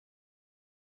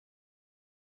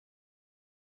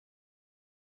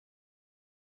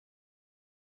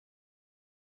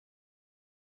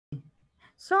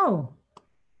So,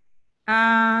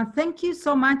 thank you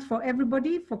so much for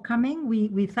everybody for coming.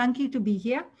 We thank you to be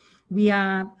here. We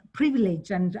are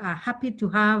privileged and are happy to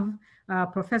have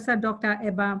Professor Dr.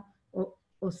 Ebba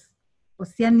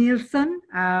Ossiannilsson.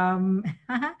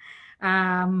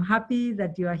 I'm happy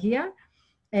that you are here.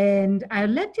 And I'll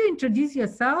let you introduce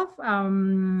yourself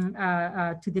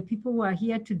to the people who are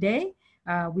here today.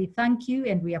 We thank you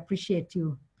and we appreciate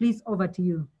you. Please, over to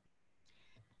you.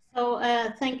 So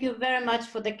thank you very much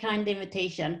for the kind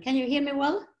invitation. Can you hear me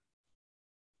well?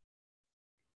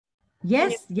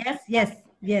 Yes, yes,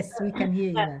 we can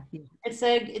hear you well. It's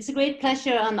a great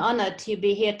pleasure and honor to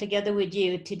be here together with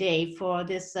you today for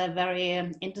this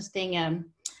very interesting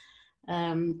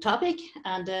topic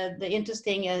and the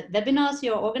interesting webinars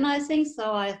you're organizing.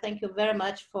 So I thank you very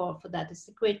much for that. It's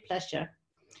a great pleasure.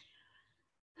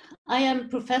 I am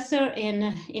professor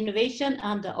in innovation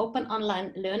and open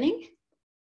online learning.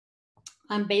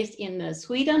 I'm based in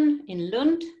Sweden, in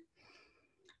Lund,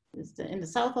 in the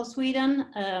south of Sweden.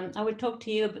 I will talk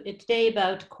to you today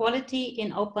about quality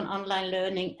in open online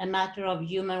learning, a matter of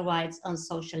human rights and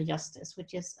social justice,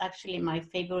 which is actually my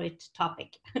favorite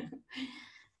topic.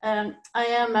 I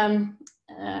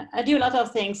do a lot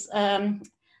of things. I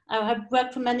have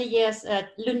worked for many years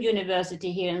at Lund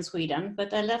University here in Sweden,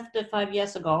 but I left 5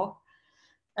 years ago.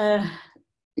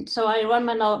 So I run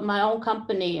my own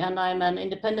company and I'm an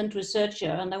independent researcher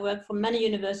and I work for many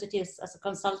universities as a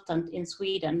consultant in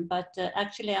Sweden, but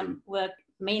actually I work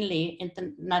mainly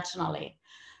internationally.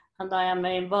 And I am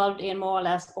involved in more or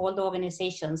less all the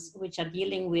organizations which are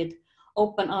dealing with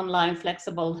open online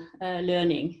flexible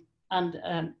learning.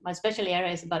 And my special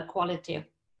area is about quality.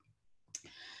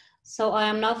 So I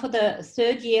am now for the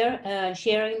third year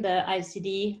chairing the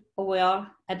ICDE OER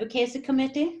Advocacy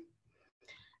Committee.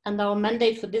 And our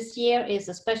mandate for this year is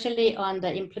especially on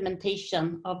the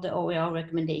implementation of the OER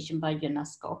recommendation by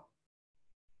UNESCO.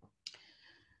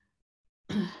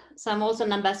 So I'm also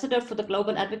an ambassador for the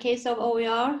global advocacy of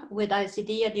OER. With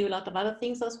ICDE, I do a lot of other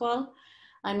things as well.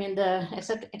 I'm in the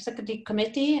executive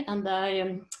committee and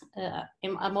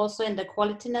I'm also in the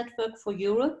quality network for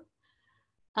Europe.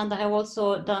 And I have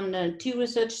also done 2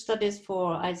 research studies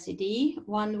for ICDE,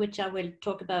 one which I will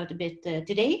talk about a bit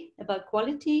today, about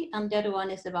quality, and the other one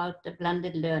is about the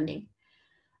blended learning.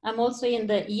 I'm also in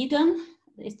the EDEN,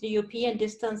 it's the European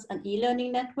Distance and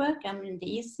E-Learning Network. I'm in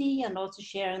the EC and also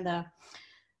sharing the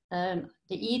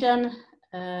EDEN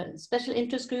special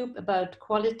interest group about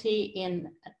quality in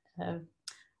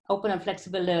open and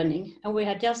flexible learning. And we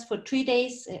had just for 3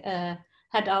 days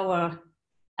had our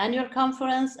annual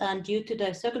conference, and due to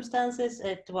the circumstances,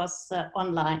 it was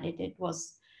online. It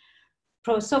was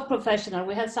so professional.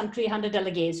 We had some 300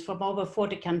 delegates from over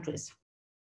 40 countries.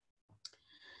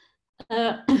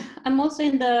 I'm also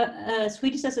in the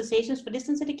Swedish Association for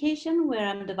Distance Education, where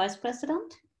I'm the vice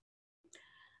president.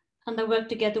 And I work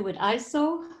together with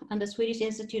ISO and the Swedish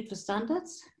Institute for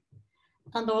Standards,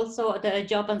 and also the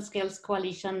Job and Skills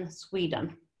Coalition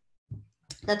Sweden.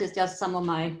 That is just some of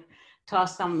my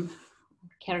tasks I'm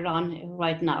carried on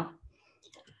right now.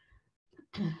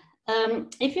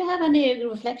 If you have any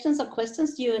reflections or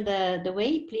questions during the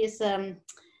way, please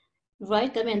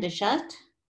write them in the chat.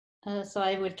 So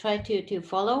I will try to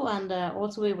follow, and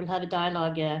also we will have a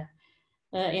dialogue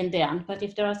in the end. But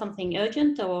if there are something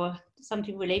urgent or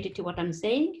something related to what I'm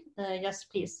saying, just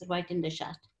please write in the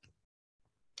chat.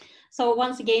 So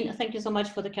once again, thank you so much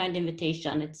for the kind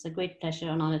invitation. It's a great pleasure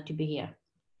and honor to be here.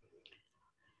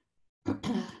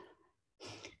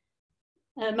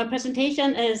 My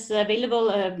presentation is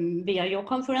available via your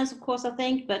conference, of course, I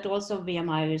think, but also via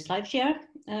my SlideShare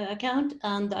account.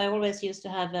 And I always used to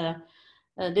have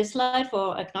this slide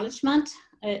for acknowledgement.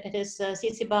 It is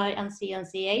CC by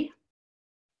NCNCA.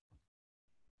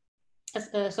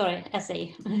 Sorry, SA.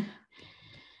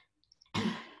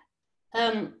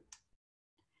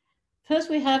 First,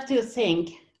 we have to think,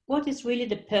 what is really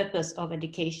the purpose of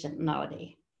education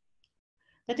nowadays?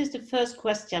 That is the first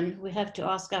question we have to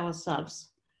ask ourselves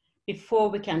before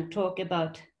we can talk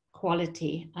about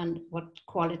quality and what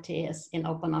quality is in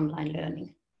open online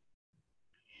learning.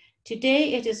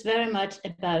 Today, it is very much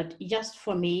about just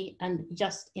for me and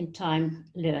just in time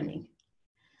learning.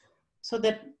 So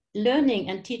the learning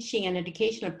and teaching and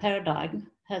educational paradigm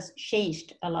has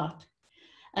changed a lot,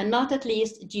 and not at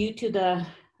least due to the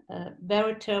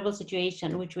very terrible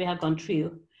situation which we have gone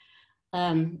through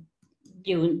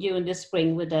during the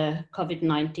spring with the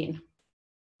COVID-19.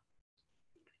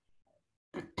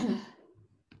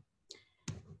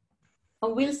 I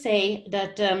will say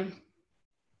that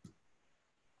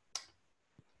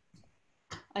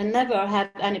I never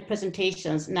have any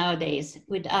presentations nowadays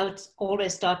without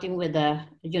always starting with the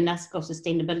UNESCO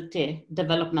Sustainability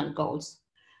Development Goals.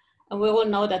 And we all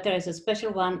know that there is a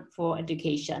special one for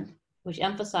education, which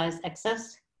emphasizes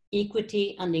access,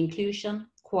 equity and inclusion,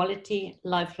 quality,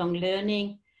 lifelong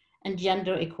learning, and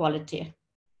gender equality.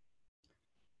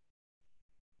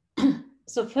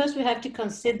 So first we have to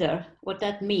consider what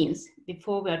that means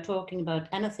before we are talking about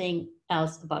anything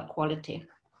else about quality.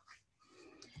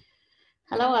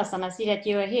 Hello, Asan, I see that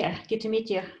you are here. Good to meet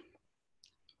you.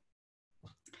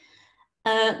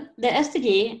 The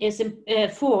SDG is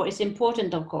 4 is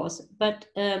important, of course, but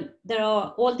there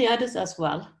are all the others as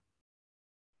well.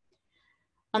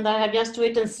 And I have just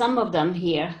written some of them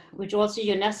here, which also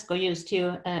UNESCO used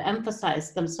to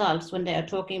emphasize themselves when they are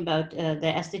talking about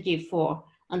the SDG 4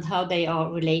 and how they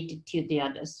are related to the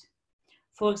others.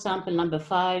 For example, number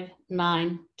 5,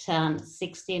 9, 10,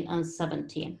 16, and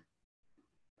 17.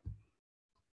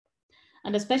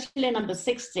 And especially number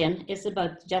 16 is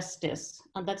about justice.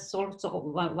 And that's also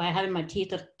why I have in my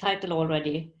title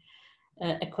already,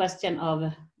 a question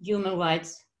of human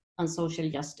rights and social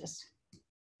justice.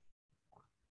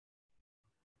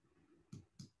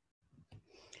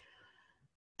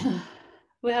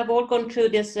 We have all gone through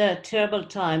this terrible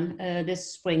time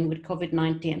this spring with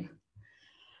COVID-19.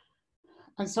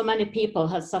 And so many people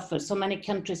have suffered, so many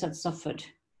countries have suffered,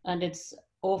 and it's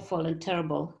awful and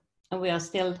terrible. And we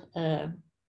still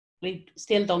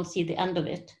don't see the end of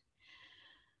it.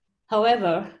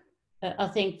 However, I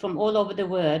think from all over the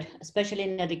world, especially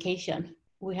in education,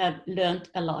 we have learned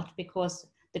a lot, because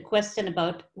the question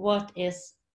about what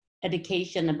is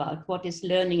education about, what is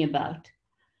learning about,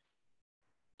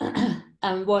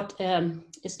 and what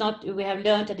it's not, we have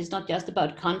learned that it's not just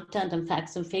about content and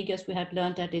facts and figures. We have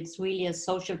learned that it's really a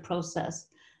social process,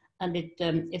 and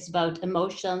it's about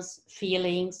emotions,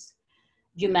 feelings,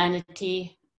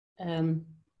 humanity,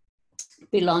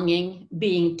 belonging,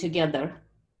 being together,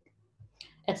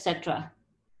 etc.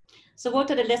 So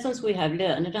what are the lessons we have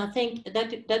learned? And I think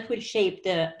that will shape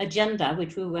the agenda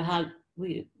which we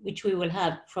will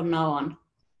have from now on.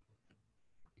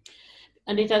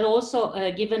 And it has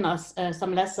also given us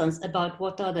some lessons about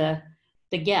what are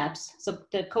the gaps. So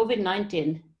the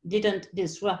COVID-19 didn't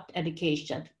disrupt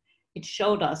education. It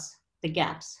showed us the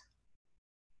gaps.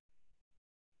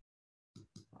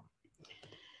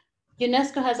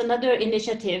 UNESCO has another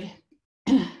initiative,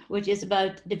 which is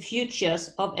about the futures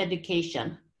of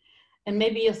education. And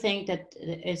maybe you think that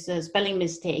it's a spelling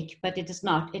mistake, but it is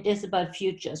not. It is about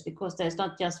futures, because there's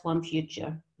not just one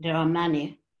future. There are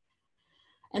many.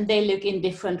 And they look in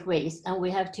different ways, and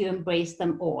we have to embrace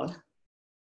them all.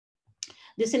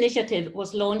 This initiative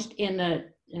was launched in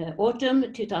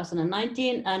autumn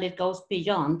 2019, and it goes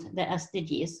beyond the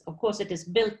SDGs. Of course, it is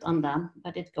built on them,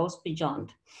 but it goes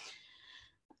beyond.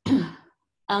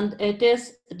 And it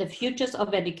is the futures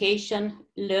of education,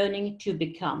 learning to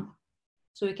become.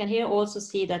 So we can here also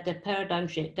see that the paradigm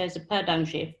shift, there's a paradigm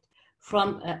shift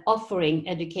from offering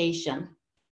education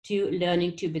to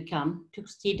learning to become, to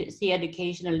see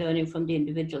education and learning from the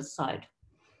individual side.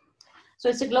 So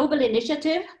it's a global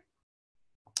initiative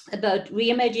about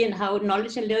reimagining how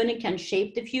knowledge and learning can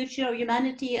shape the future of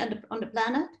humanity and on the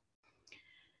planet.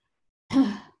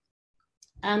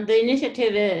 And the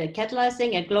initiative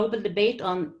catalyzing a global debate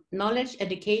on knowledge,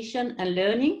 education, and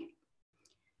learning.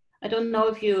 I don't know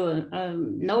if you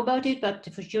know about it, but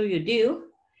for sure you do.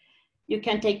 You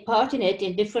can take part in it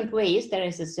in different ways. There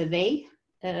is a survey,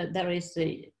 there is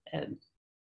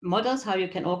models how you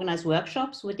can organize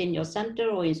workshops within your center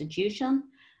or institution.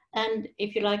 And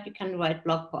if you like, you can write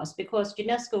blog posts, because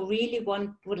UNESCO really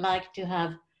would like to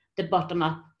have the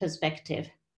bottom-up perspective.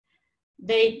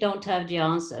 They don't have the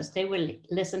answers. They will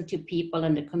listen to people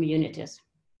and the communities,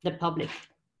 the public.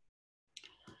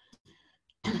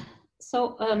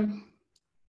 So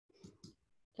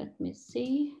let me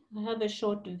see. I have a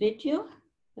short video,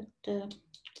 but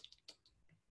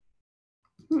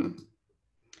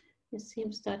it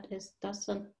seems that it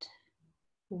doesn't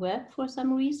work for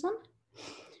some reason.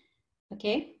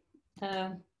 Okay.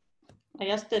 I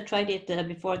just tried it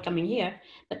before coming here.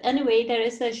 But anyway, there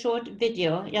is a short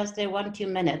video, just 1-2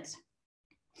 minutes.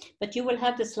 But you will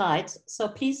have the slides, so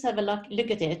please have a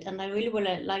look at it. And I really would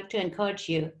like to encourage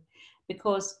you,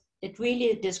 because it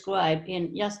really describes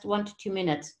in just 1 to 2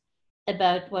 minutes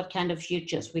about what kind of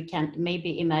futures we can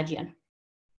maybe imagine.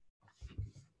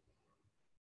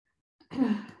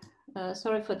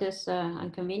 Sorry for this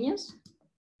inconvenience.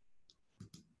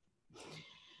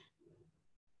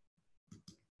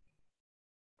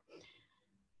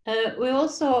 We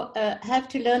also have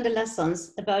to learn the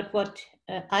lessons about what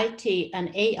IT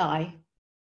and AI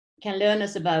can learn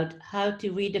us about how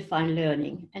to redefine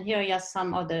learning. And here are just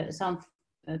some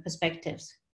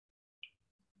perspectives.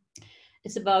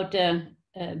 It's about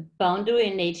boundary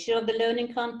and nature of the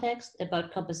learning context,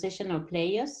 about composition of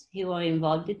players who are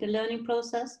involved in the learning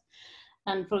process.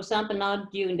 And for example, now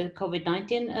during the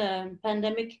COVID-19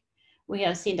 pandemic, we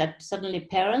have seen that suddenly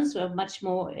parents were much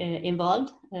more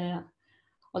involved,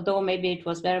 although maybe it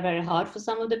was very, very hard for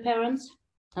some of the parents,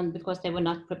 and because they were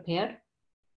not prepared.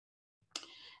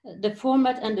 The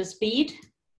format and the speed,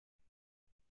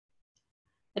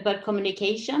 about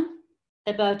communication,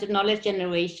 about knowledge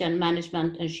generation,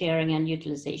 management, and sharing and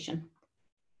utilization.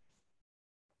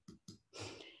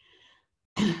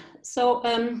 So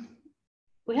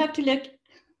we have to look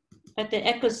at the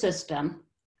ecosystem,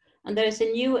 and there is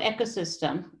a new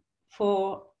ecosystem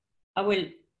for,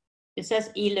 it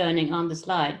says e-learning on the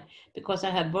slide, because I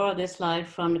have borrowed this slide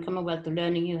from the Commonwealth of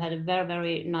Learning, who had a very,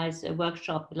 very nice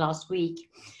workshop last week.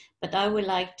 But I would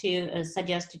like to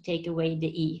suggest to take away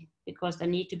the E, because there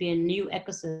needs to be a new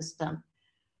ecosystem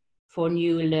for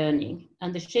new learning.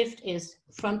 And the shift is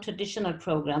from traditional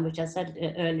program, which I said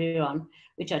earlier on,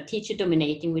 which are teacher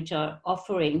dominating, which are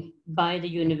offering by the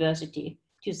university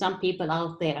to some people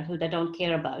out there who they don't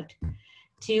care about,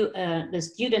 to the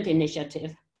student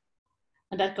initiative.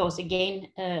 And that goes again,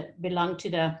 belong to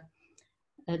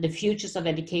the futures of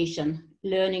education,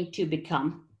 learning to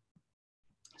become.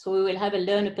 So we will have a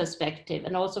learner perspective.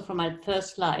 And also from my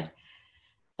first slide,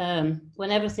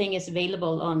 when everything is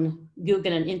available on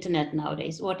Google and internet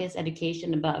nowadays, what is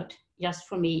education about? Just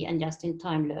for me and just in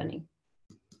time learning.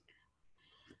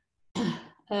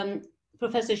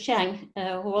 Professor Chang,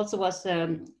 who also was,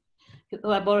 who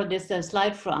I borrowed this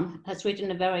slide from, has written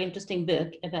a very interesting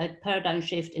book about paradigm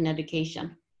shift in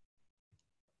education.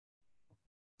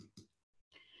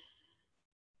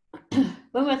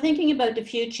 When we're thinking about the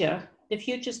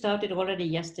future started already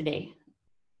yesterday.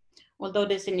 Although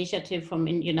this initiative from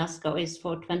UNESCO is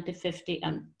for 2050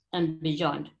 and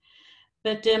beyond.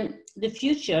 But the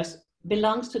future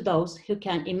belongs to those who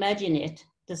can imagine it,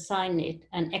 design it,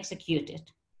 and execute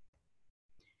it.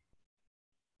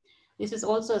 This is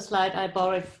also a slide I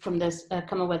borrowed from this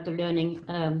Commonwealth of Learning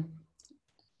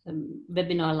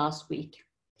webinar last week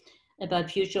about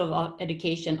future of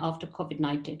education after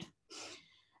COVID-19.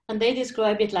 And they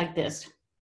describe it like this.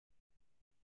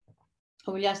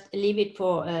 I will just leave it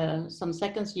for some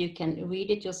seconds. You can read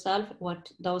it yourself,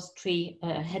 what those three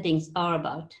headings are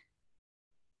about.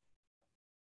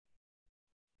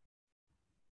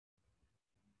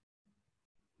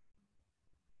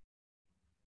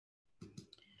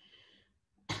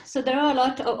 So there are a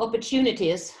lot of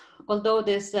opportunities, although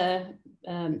this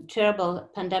terrible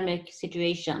pandemic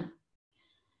situation,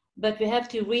 but we have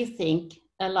to rethink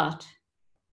a lot,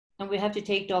 and we have to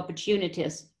take the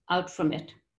opportunities out from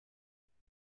it.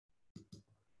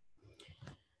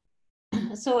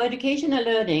 So educational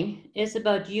learning is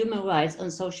about human rights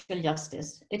and social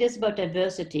justice. It is about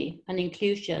diversity and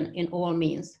inclusion in all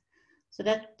means. So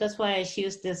that's why I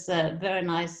choose this very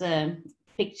nice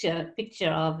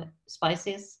picture of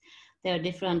spices. There are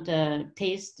different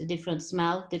taste, different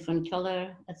smell, different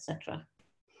color, etc.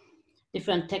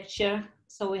 Different texture.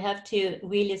 So we have to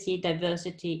really see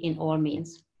diversity in all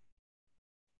means.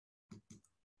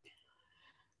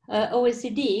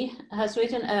 OECD has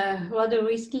written a rather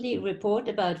recently report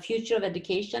about future of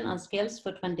education and skills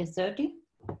for 2030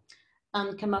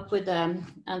 and come up with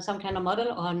some kind of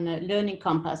model on Learning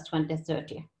Compass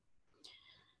 2030.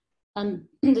 And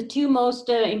the two most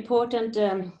important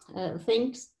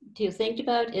things to think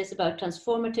about is about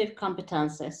transformative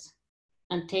competences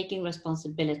and taking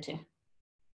responsibility.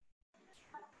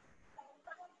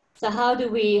 So how do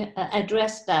we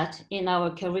address that in our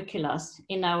curricula,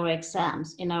 in our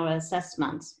exams, in our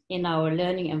assessments, in our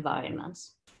learning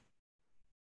environments?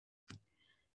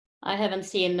 I haven't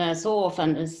seen so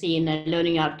often seen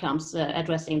learning outcomes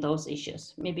addressing those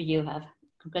issues. Maybe you have.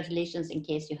 Congratulations in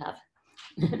case you have.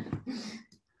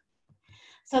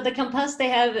 So the Compass they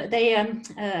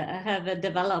have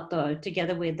developed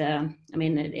together with, I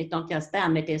mean, it's not just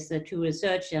them, it is true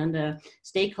research and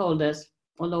stakeholders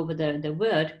all over the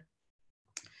world.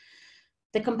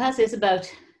 The Compass is about,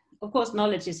 of course,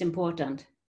 knowledge is important,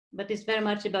 but it's very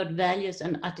much about values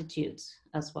and attitudes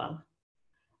as well,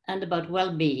 and about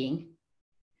well-being,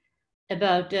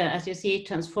 about, as you see,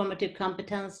 transformative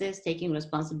competences, taking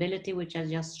responsibility, which I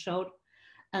just showed,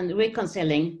 and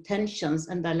reconciling tensions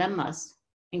and dilemmas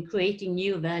and creating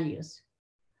new values.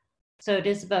 So it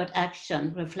is about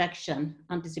action, reflection,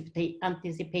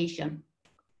 anticipation.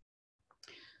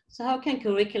 So how can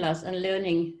curricula and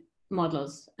learning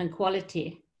models and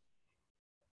quality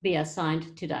be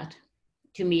assigned to that,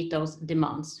 to meet those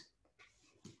demands?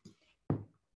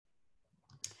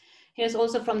 Here's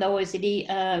also from the OECD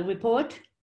report.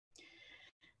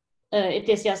 It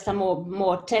is just some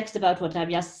more text about what I've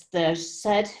just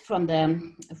said from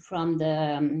the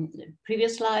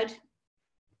previous slide.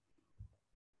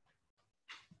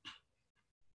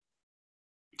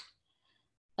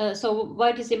 So why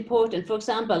it is important, for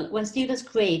example, when students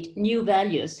create new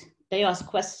values, they ask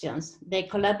questions, they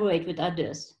collaborate with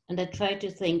others, and they try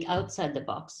to think outside the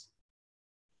box.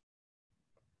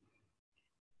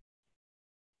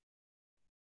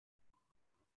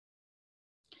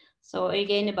 So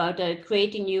again, about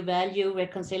creating new value,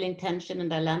 reconciling tension and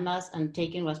dilemmas, and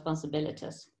taking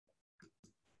responsibilities.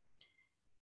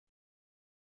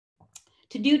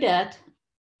 To do that,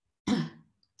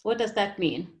 what does that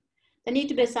mean? There need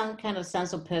to be some kind of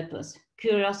sense of purpose,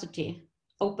 curiosity,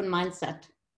 open mindset,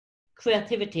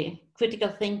 creativity, critical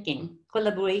thinking,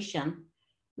 collaboration,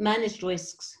 managed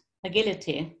risks,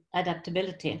 agility,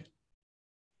 adaptability.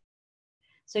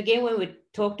 So again, when we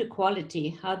talk to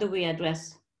quality, how do we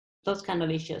address those kind of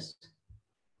issues?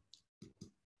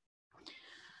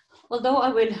 Although I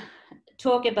will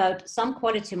talk about some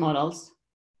quality models,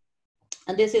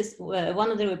 and this is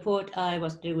one of the report I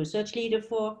was the research leader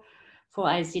for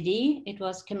ICDE. It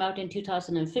came out in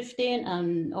 2015,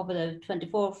 and over the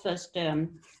 24 first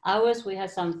hours, we had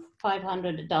some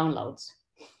 500 downloads.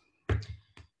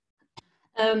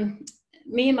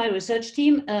 Me and my research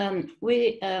team,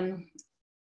 we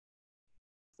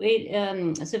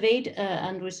surveyed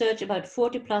and researched about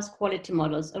 40 plus quality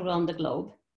models around the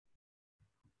globe.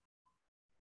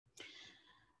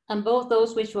 And both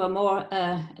those which were more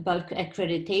about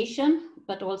accreditation,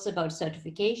 but also about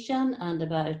certification and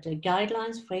about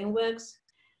guidelines, frameworks,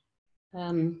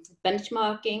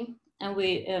 benchmarking, and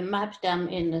we mapped them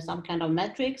in some kind of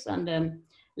metrics and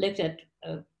looked at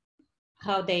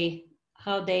how they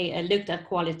looked at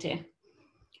quality.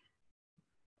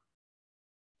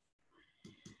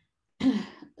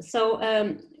 So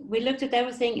we looked at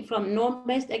everything from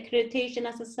norm-based accreditation,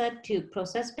 as I said, to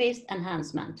process-based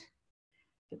enhancement.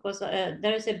 Because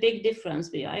there is a big difference.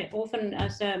 I often,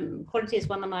 as quality is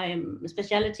one of my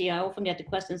specialty, I often get the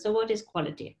question, so what is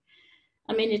quality?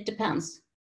 I mean, it depends.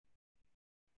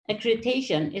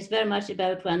 Accreditation is very much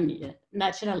about when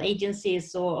national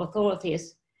agencies or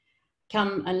authorities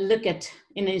come and look at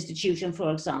an institution,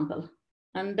 for example.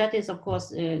 And that is, of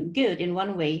course, good in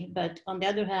one way, but on the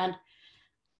other hand,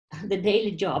 the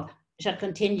daily job shall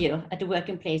continue at the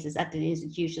working places, at the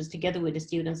institutions, together with the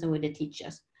students and with the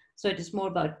teachers. So it is more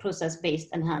about process-based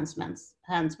enhancement.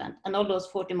 And all those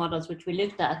 40 models which we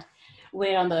looked at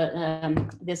were on the,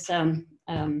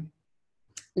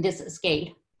 this scale.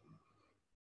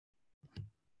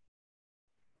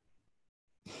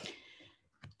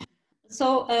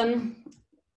 So,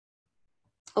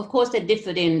 of course, they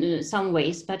differed in some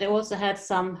ways, but they also had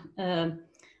some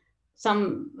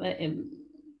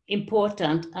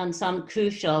important and some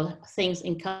crucial things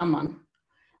in common.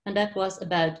 And that was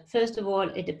about, first of all,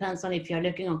 it depends on if you're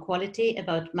looking on quality,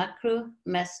 about macro,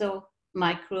 meso,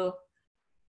 micro,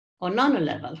 or nano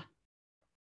level.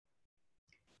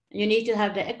 You need to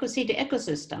have the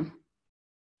ecosystem.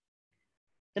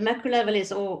 The macro level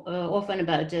is often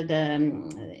about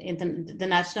the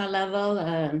national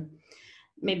level,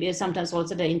 maybe sometimes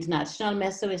also the international.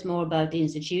 Meso is more about the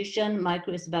institution,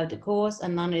 micro is about the course,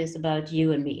 and nano is about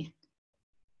you and me.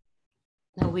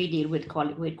 How we deal with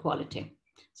quality.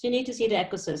 So you need to see the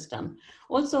ecosystem.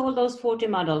 Also, all those 40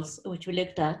 models which we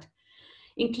looked at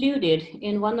included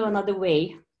in one or another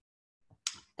way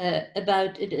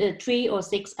about 3 or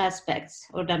 6 aspects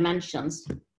or dimensions.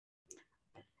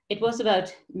 It was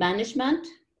about management,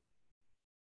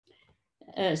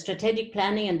 strategic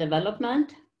planning and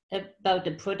development, about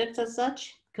the products as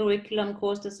such, curriculum,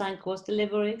 course design, course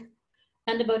delivery,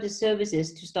 and about the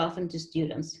services to staff and to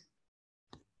students.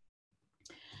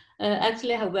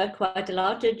 Actually, I have worked quite a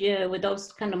lot with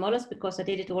those kind of models because I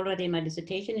did it already in my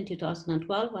dissertation in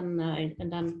 2012, and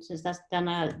then since that's then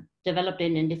I developed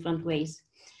it in different ways.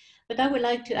 But I would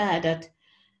like to add that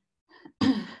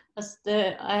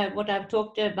what I've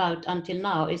talked about until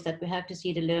now is that we have to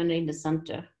see the learner in the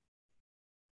center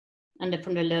and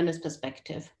from the learner's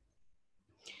perspective.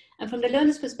 And from the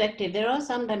learner's perspective, there are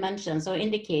some dimensions or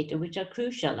indicators which are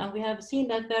crucial, and we have seen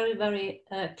that very, very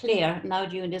clear now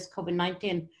during this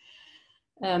COVID-19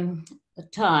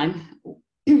 time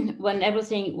when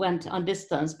everything went on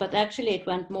distance, but actually it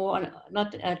went more on,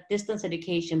 not at distance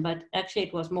education, but actually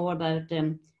it was more about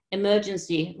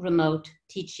emergency remote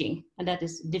teaching, and that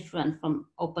is different from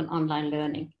open online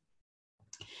learning.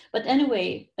 But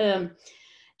anyway,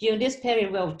 during this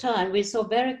period of time, we saw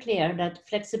very clear that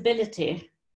flexibility,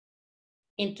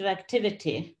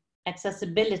 interactivity,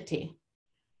 accessibility,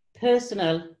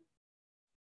 personal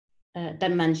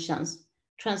dimensions,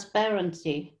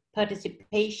 transparency,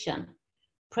 participation,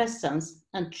 presence,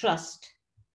 and trust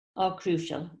are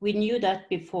crucial. We knew that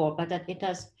before, but that it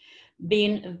has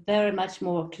been very much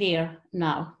more clear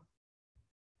now.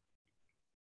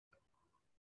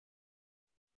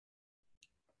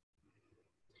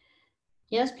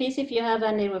 Yes, please, if you have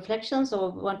any reflections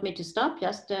or want me to stop,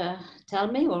 just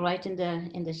tell me or write in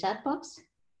the chat box.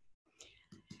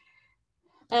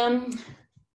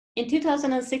 In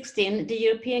 2016, the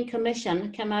European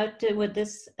Commission came out with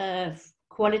this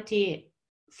quality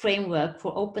framework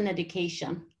for open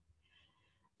education.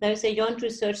 There is a joint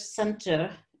research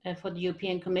center for the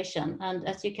European Commission, and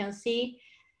as you can see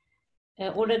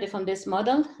already from this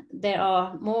model, there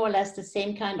are more or less the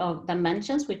same kind of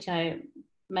dimensions which I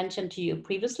mentioned to you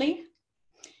previously.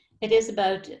 It is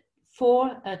about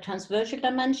 4 transversal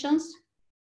dimensions.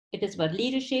 It is about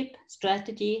leadership,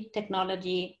 strategy,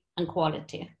 technology, and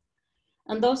quality.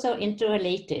 And those are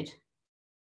interrelated,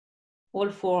 all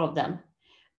 4 of them.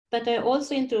 But they're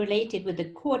also interrelated with the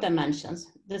core dimensions,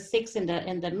 the 6 in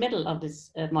the middle of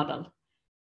this model,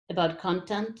 about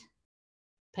content,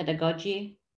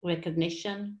 pedagogy,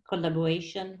 recognition,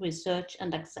 collaboration, research,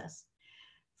 and access.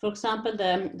 For example,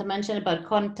 the dimension about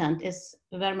content is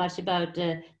very much about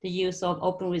the use of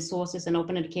open resources and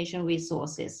open education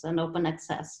resources and open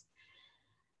access.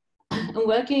 And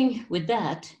working with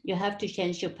that, you have to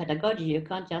change your pedagogy. You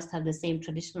can't just have the same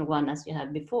traditional one as you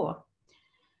had before.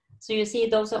 So you see,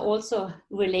 those are also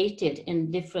related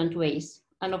in different ways.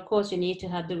 And of course, you need to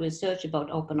have the research about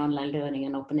open online learning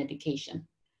and open education.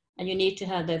 And you need to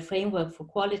have the framework for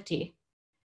quality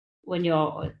when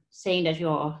you're saying that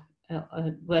you're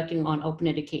working on open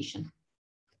education.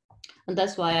 And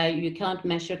that's why you can't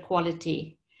measure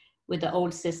quality with the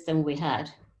old system we had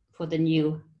for the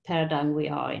new paradigm we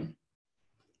are in.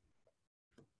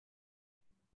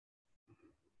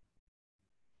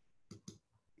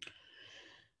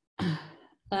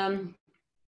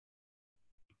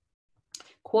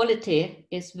 Quality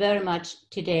is very much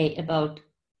today about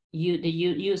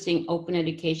using open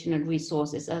education and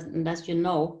resources. And as you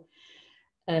know,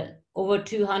 over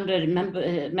 200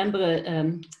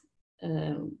 member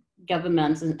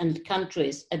governments and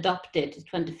countries adopted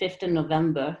 25th of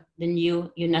November, the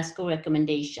new UNESCO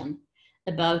recommendation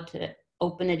about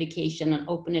open education and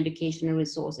open educational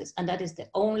resources. And that is the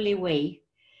only way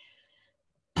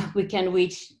we can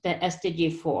reach the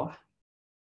SDG 4.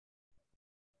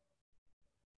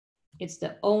 It's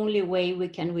the only way we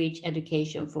can reach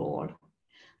education for all.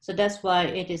 So that's why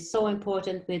it is so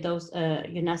important with those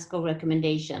UNESCO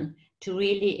recommendations to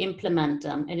really implement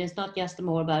them. And it's not just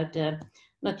more about,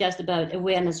 not just about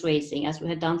awareness raising, as we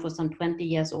had done for some 20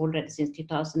 years already since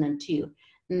 2002.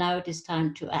 Now it is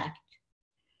time to act,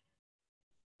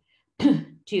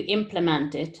 to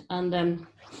implement it. And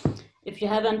if you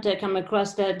haven't come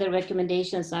across the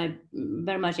recommendations, I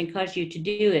very much encourage you to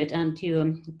do it and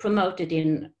to promote it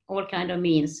in all kinds of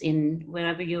means in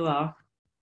wherever you are,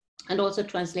 and also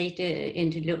translate it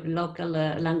into local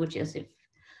languages if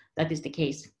that is the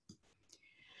case.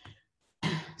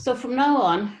 So from now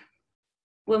on,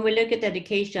 when we look at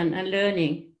education and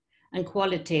learning and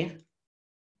quality,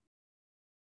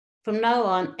 from now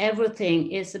on,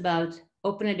 everything is about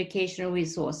open educational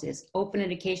resources, open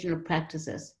educational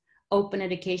practices, open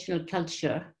educational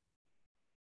culture,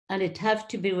 and it have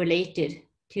to be related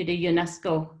to the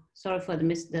UNESCO, sorry for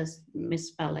the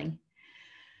misspelling,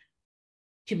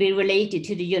 to be related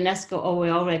to the UNESCO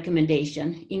OER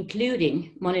recommendation,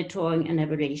 including monitoring and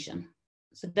evaluation.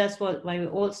 So that's why we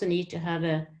also need to have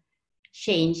a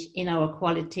change in our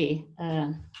quality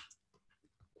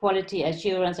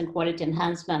assurance and quality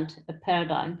enhancement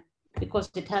paradigm,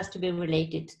 because it has to be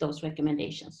related to those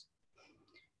recommendations.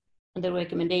 And the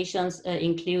recommendations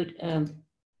include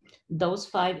those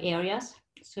 5 areas.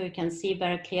 So you can see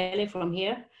very clearly from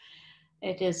here,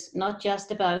 it is not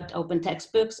just about open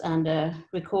textbooks and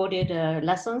recorded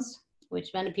lessons,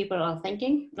 which many people are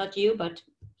thinking, not you, but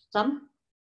some.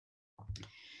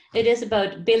 It is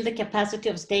about build the capacity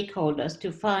of stakeholders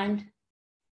to find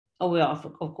OER,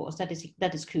 of course, that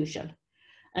is crucial.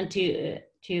 And to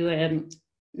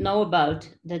know about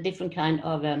the different kind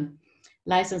of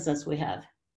licenses we have.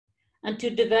 And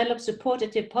to develop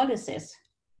supportive policies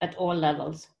at all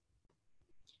levels.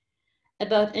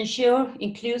 About ensure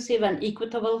inclusive and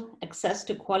equitable access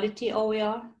to quality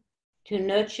OER, to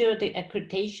nurture the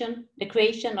accreditation, the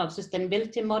creation of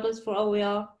sustainability models for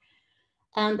OER.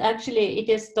 And actually it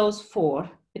is those 4,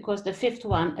 because the 5th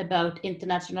one about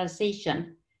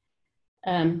internationalization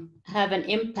have an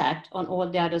impact on all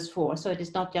the others 4. So it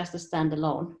is not just a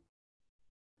standalone.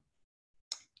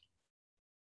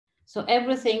 So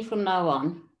everything from now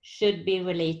on should be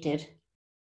related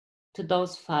to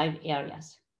those 5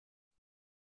 areas.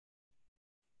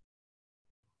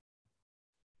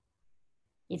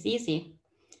 It's easy,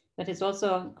 but it's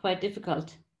also quite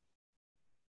difficult.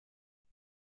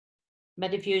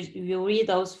 But if you read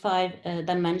those 5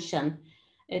 dimensions,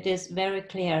 it is very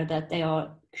clear that they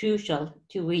are crucial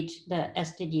to reach the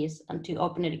SDGs and to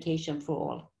open education for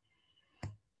all.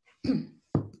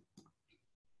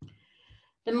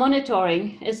 The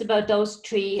monitoring is about those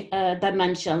 3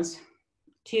 dimensions: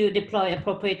 to deploy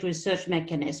appropriate research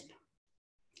mechanism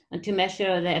and to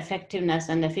measure the effectiveness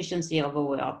and efficiency of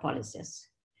OER policies,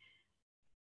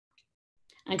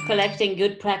 and collecting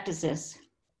good practices,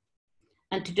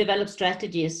 and to develop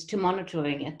strategies to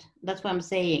monitoring it. That's what I'm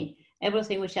saying.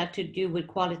 Everything which have to do with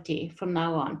quality from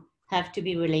now on have to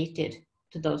be related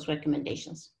to those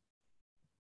recommendations.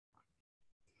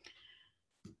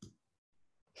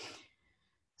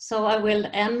 So I will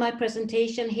end my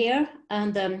presentation here,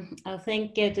 and I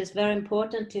think it is very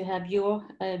important to have your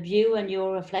view and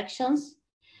your reflections,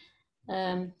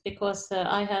 because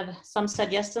I have some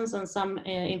suggestions and some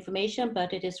information,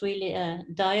 but it is really a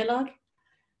dialogue,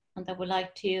 and I would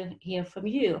like to hear from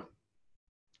you.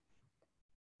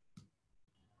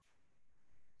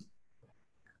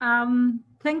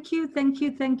 Thank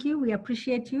you. We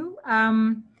appreciate you.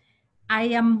 I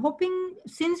am hoping,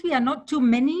 since we are not too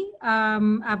many,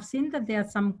 I've seen that there are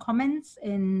some comments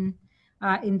in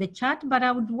the chat, but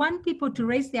I would want people to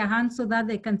raise their hands so that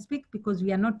they can speak, because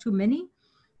we are not too many.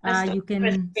 You can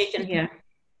presentation here.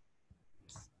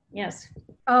 Yes.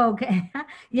 Oh, okay.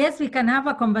 Yes, we can have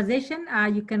a conversation.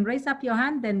 You can raise up your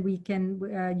hand, then we can.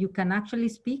 You can actually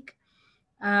speak.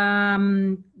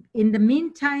 In the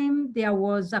meantime, there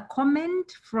was a comment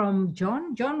from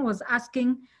John. John was asking,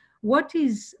 what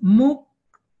is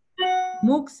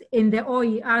MOOCs in the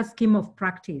OER scheme of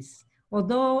practice?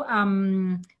 Although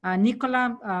Nicola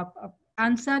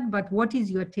answered, but what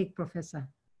is your take, Professor?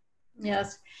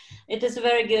 Yes, it is a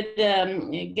very good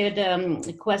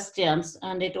questions,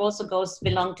 and it also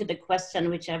belong to the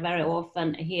question which I very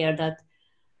often hear, that,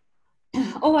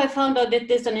 oh, I found out that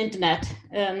there's an internet.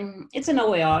 It's an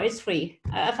OER, it's free.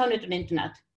 I found it on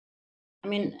internet. I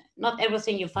mean, not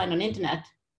everything you find on internet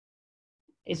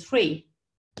is free.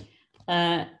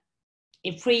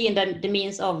 It's free in the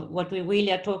means of what we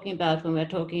really are talking about when we're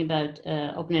talking about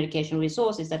open education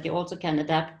resources, that you also can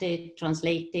adapt it,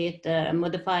 translate it,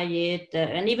 modify it,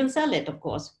 and even sell it, of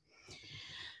course.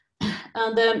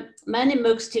 And many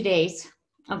MOOCs today,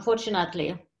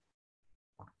 unfortunately,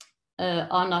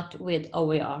 are not with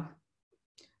OER.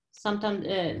 Sometimes,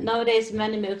 nowadays,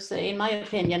 many MOOCs, in my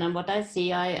opinion, and what I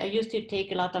see, I used to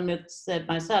take a lot of MOOCs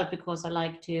myself, because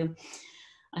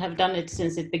I have done it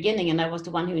since the beginning, and I was the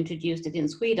one who introduced it in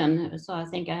Sweden. So I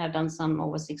think I have done some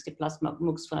over 60 plus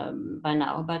MOOCs by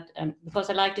now, but because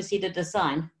I like to see the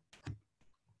design,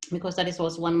 because that is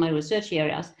also one of my research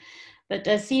areas. But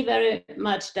I see very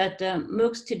much that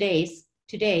MOOCs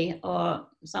today are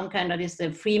some kind of this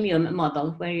freemium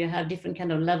model, where you have different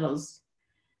kind of levels.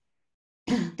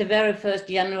 The very first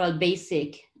general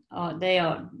basic,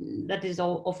 that is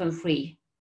often free,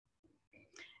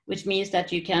 which means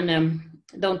that you can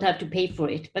don't have to pay for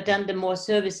it. But then the more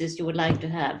services you would like to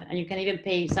have, and you can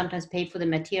even sometimes pay for the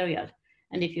material.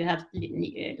 And if you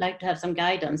like to have some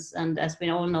guidance, and as we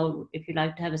all know, if you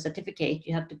like to have a certificate,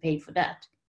 you have to pay for that.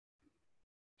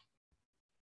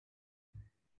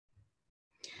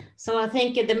 So I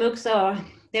think the MOOCs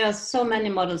there are so many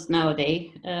models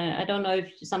nowadays. I don't know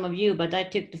if some of you, but I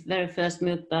took the very first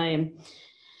MOOC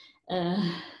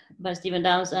by Stephen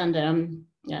Downs and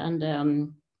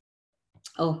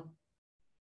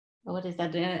what is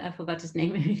that? I forgot his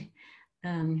name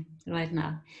right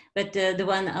now. But the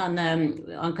one on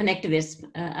connectivism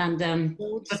and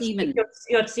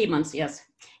Jort Siemens, yes,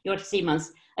 Jort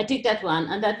Siemens. I took that one,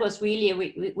 and that was really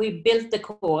we built the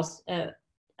course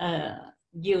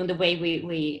during the way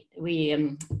we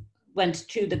went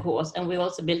through the course, and we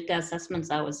also built the assessments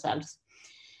ourselves.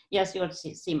 Yes, Jort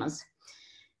Siemens.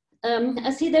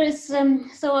 I see there is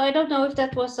so I don't know if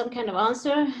that was some kind of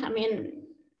answer. I mean,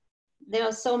 there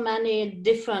are so many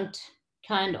different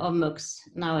kind of MOOCs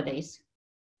nowadays.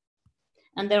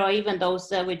 And there are even those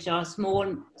which are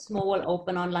small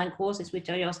open online courses, which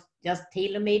are just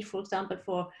tailor-made, for example,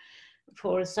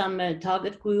 for some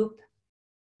target group.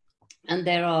 And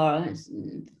there are,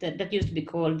 that used to be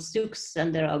called SUCs,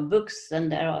 and there are books,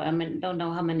 and there are, I mean, don't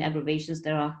know how many abbreviations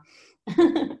there are.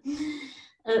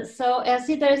 So I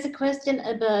see there is a question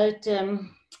about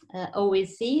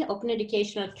OEC, Open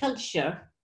Educational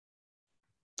Culture.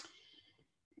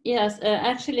 Yes,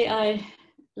 actually,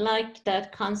 like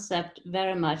that concept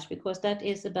very much because that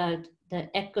is about the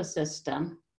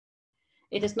ecosystem.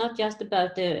 It is not just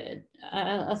about the,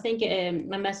 I think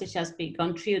my message has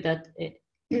gone through that,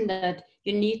 that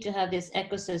you need to have this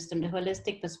ecosystem, the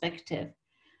holistic perspective.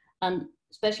 And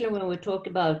especially when we talk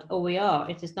about OER,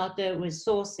 it is not the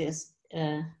resources,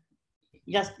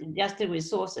 just the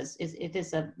resources. It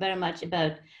is very much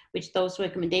about, which those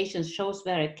recommendations shows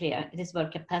very clear. It is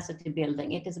about capacity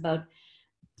building. It is about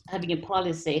having a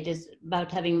policy. It is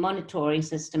about having monitoring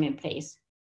system in place.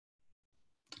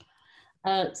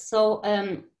 What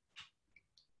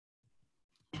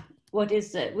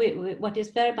is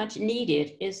very much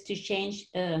needed is to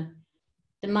change the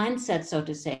mindset, so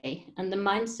to say. And the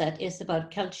mindset is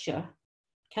about culture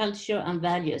and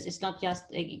values. It's not just,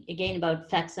 again, about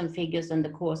facts and figures and the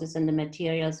courses and the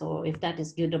materials, or if that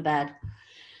is good or bad.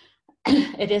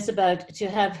 It is about to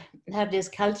have this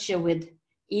culture with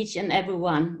each and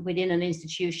everyone within an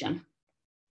institution,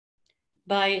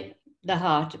 by the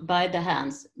heart, by the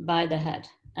hands, by the head,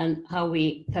 and how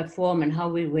we perform and how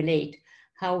we relate,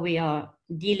 how we are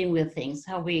dealing with things,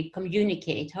 how we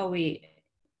communicate, how we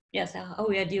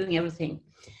are doing everything.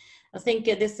 I think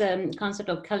this concept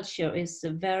of culture is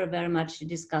very, very much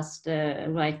discussed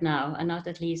right now, and not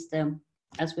at least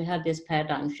as we have this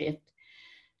paradigm shift.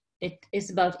 It is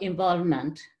about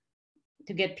involvement,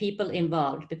 to get people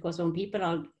involved, because when people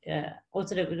are,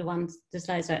 also the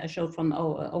slides I showed from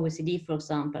OECD, for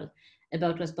example,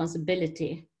 about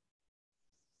responsibility,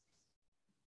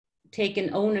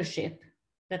 taking ownership,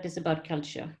 that is about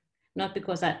culture. Not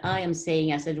because I am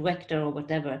saying as a director or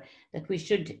whatever, that we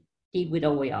should deal with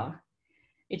OER.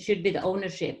 It should be the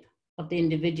ownership of the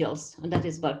individuals, and that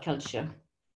is about culture.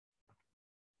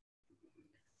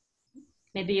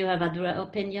 Maybe you have other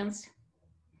opinions.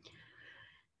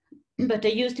 But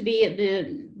there used to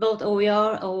be both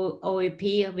OER or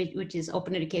OEP, which is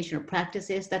open educational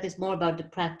practices. That is more about the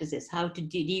practices, how to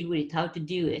deal with it, how to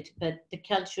do it. But the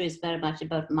culture is very much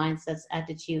about mindsets,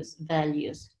 attitudes,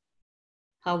 values,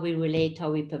 how we relate,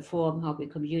 how we perform, how we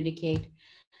communicate.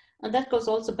 And that goes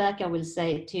also back, I will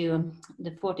say, to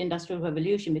the fourth industrial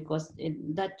revolution, because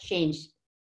that changed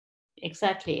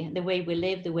exactly the way we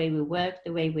live, the way we work,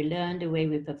 the way we learn, the way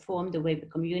we perform, the way we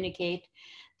communicate,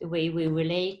 the way we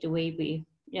relate, the way we,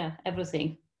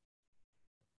 everything.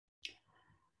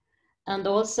 And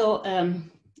also,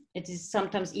 it is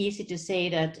sometimes easy to say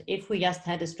that if we just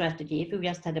had a strategy, if we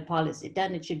just had a policy,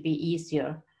 then it should be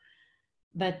easier.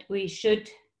 But we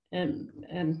should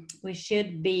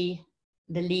be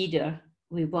the leader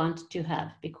we want to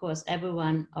have, because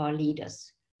everyone are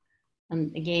leaders.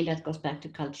 And again, that goes back to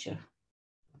culture.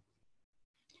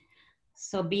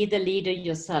 So be the leader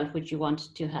yourself, which you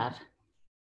want to have.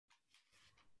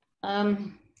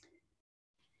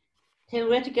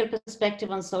 Theoretical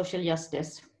perspective on social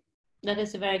justice. That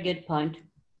is a very good point.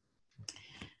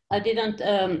 I didn't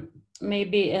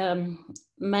maybe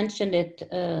mention it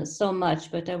so much,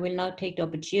 but I will now take the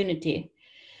opportunity.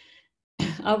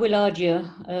 I will argue,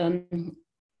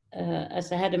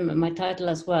 as I had in my title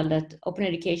as well, that open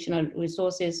educational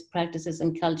resources, practices,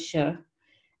 and culture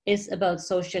is about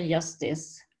social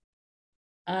justice.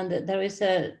 And there is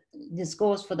a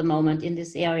discourse for the moment in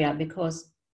this area,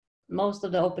 because most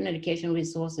of the open educational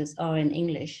resources are in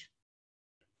English,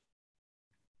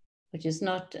 which is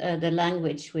not the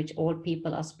language which all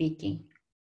people are speaking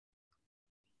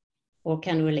or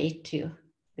can relate to,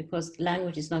 because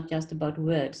language is not just about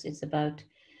words, it's about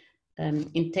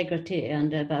integrity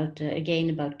and about,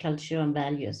 again, about culture and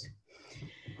values.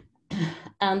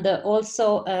 And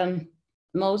also,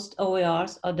 most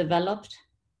OERs are developed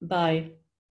by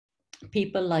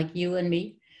people like you and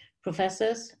me,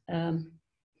 professors,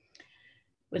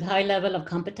 with high level of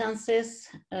competences.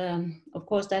 Of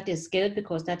course, that is good,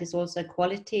 because that is also a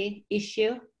quality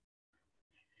issue.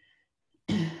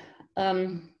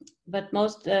 But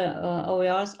most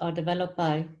OERs are developed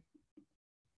by,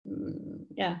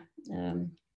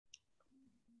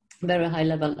 very high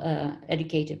level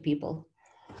educated people.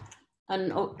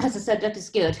 And as I said, that is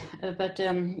good, but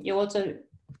you also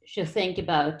should think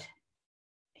about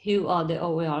who are the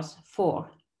OERs for?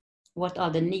 What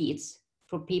are the needs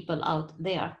for people out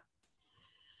there?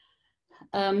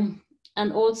 And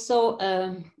also,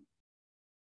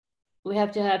 we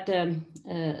have to have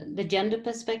the gender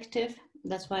perspective.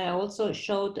 That's why I also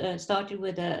started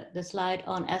with the slide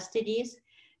on SDGs,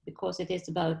 because it is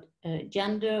about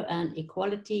gender and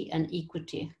equality and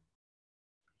equity.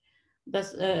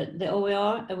 Does the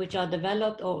OER which are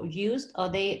developed or used, are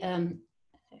they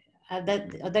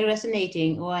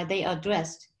resonating, or are they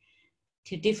addressed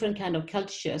to different kind of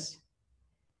cultures,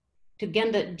 to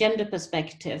gender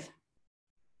perspective?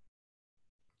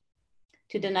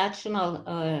 to the national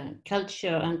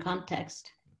culture and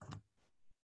context.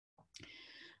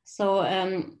 So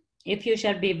if you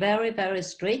shall be very, very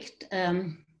strict,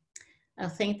 I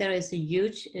think there is a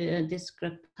huge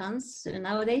discrepancy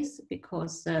nowadays,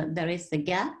 because there is a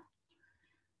gap.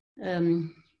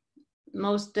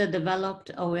 Most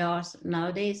developed OERs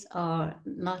nowadays are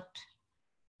not,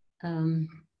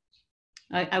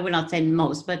 I will not say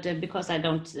most, but because I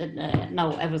don't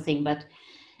know everything, but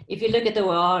if you look at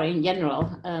OER in general,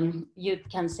 you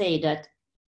can say that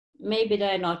maybe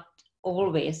they're not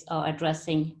always are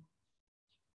addressing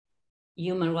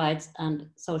human rights and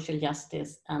social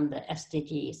justice and the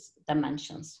SDGs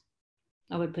dimensions.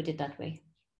 I would put it that way.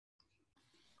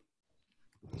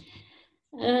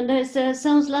 And this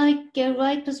sounds like a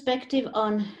right perspective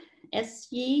on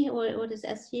SG, or what is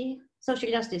SG? Social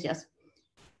justice, yes.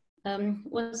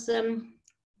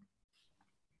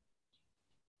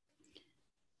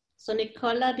 So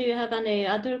Nicola, do you have any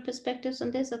other perspectives on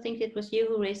this? I think it was you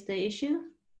who raised the issue.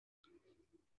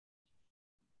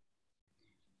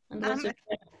 And was it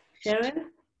Cheryl?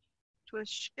 It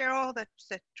was Cheryl that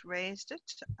raised it.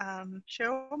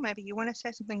 Cheryl, maybe you want to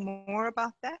say something more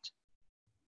about that?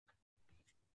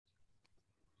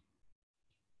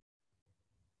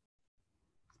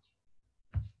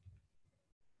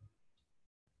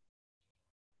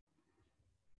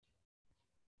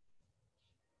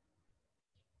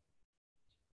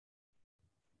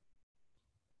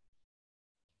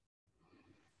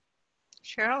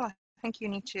 Cheryl, I think you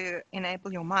need to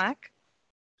enable your mic.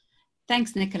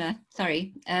 Thanks, Nicola.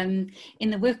 Sorry. In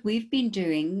the work we've been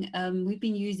doing, we've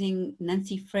been using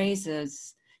Nancy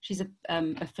Fraser's, she's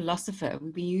a philosopher.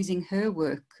 We've been using her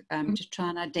work to try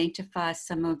and identify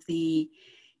some of the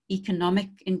economic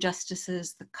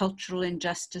injustices, the cultural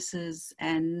injustices,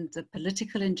 and the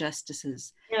political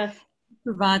injustices. Yes. It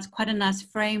provides quite a nice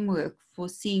framework for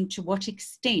seeing to what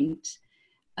extent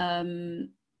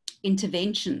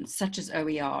interventions such as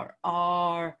OER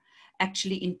are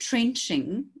actually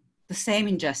entrenching the same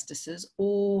injustices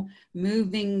or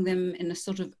moving them in a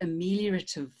sort of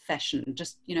ameliorative fashion,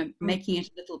 just, you know, making it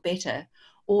a little better,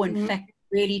 or in fact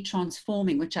really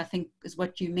transforming, which I think is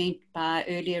what you meant by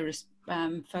earlier,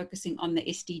 focusing on the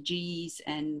SDGs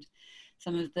and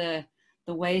some of the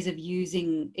ways of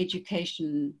using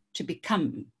education to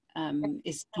become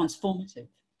is transformative.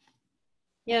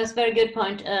 Yes, very good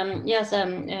point. Yes,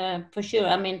 for sure.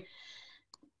 I mean,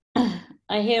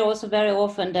 I hear also very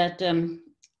often that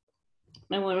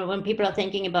when people are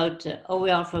thinking about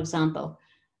OER, for example,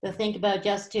 they think about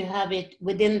just to have it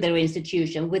within their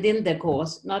institution, within their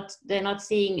course. They're not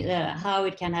seeing how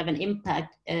it can have an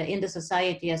impact in the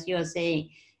society, as you are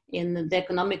saying, in the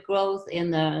economic growth,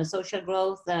 in the social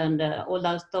growth, and all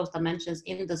those dimensions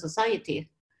in the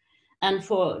society, and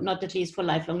for not at least for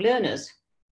lifelong learners.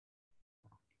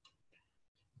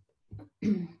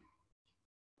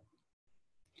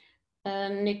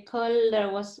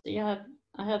 Nicole,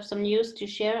 I have some news to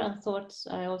share. I thought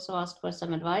I also asked for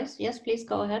some advice. Yes, please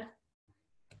go ahead.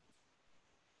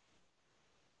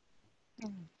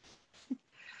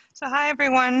 So hi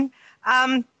everyone.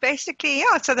 Basically,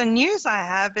 yeah, so the news I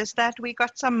have is that we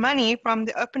got some money from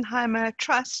the Oppenheimer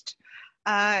Trust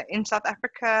in South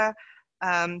Africa.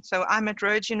 So I'm at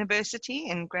Rhodes University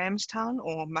in Grahamstown,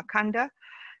 or Makanda.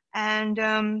 And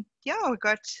yeah, we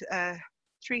got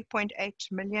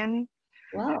 3.8 million.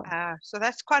 Wow. So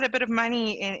that's quite a bit of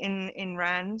money in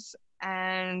rands.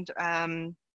 And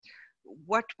it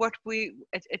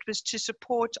was to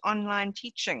support online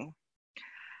teaching,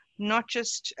 not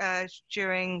just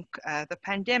during the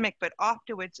pandemic, but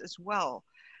afterwards as well.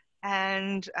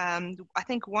 And I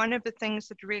think one of the things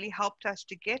that really helped us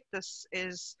to get this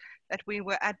is that we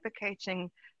were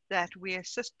advocating that we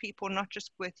assist people not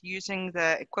just with using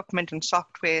the equipment and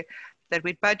software that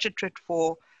we'd budgeted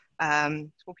for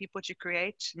people to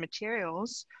create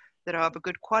materials that are of a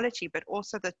good quality, but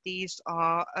also that these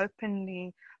are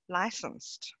openly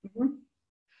licensed.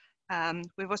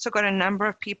 We've also got a number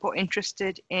of people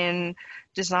interested in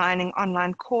designing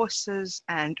online courses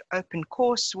and open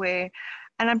courseware.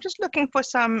 And I'm just looking for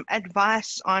some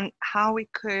advice on how we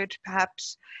could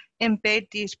perhaps embed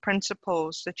these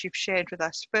principles that you've shared with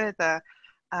us further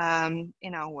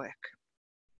in our work.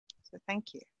 So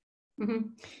thank you.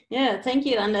 Yeah, thank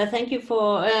you. And thank you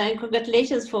for, and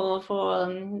congratulations for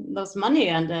those money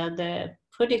and the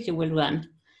project you will run.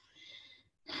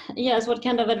 Yes, what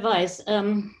kind of advice?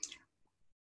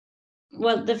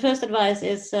 Well, the first advice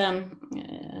is, as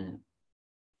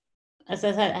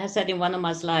I said in one of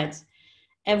my slides,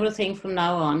 everything from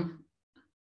now on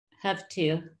have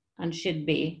to and should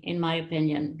be, in my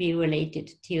opinion, be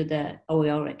related to the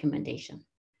OER recommendation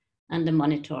and the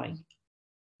monitoring.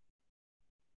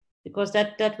 because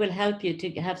that will help you to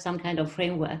have some kind of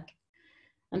framework.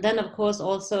 And then, of course,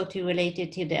 also to relate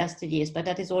it to the SDGs, but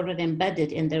that is already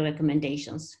embedded in the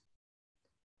recommendations.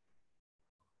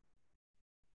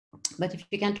 But if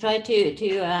you can try to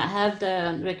have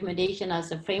the recommendation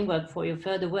as a framework for your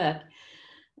further work,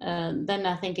 then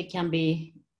I think it can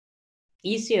be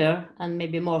easier and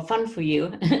maybe more fun for you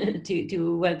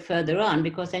to work further on,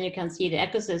 because then you can see the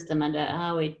ecosystem and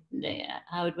how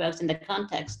it works in the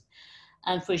context.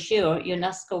 And for sure,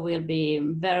 UNESCO will be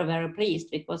very, very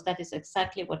pleased, because that is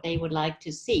exactly what they would like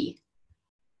to see.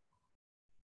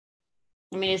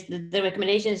 I mean, the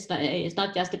recommendation is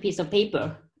not just a piece of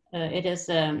paper. It is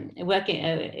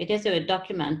it is a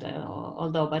document,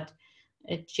 although, but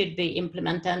it should be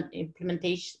implemented,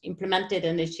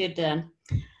 and it should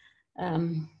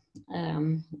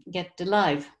get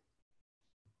live.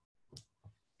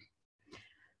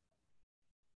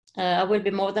 I will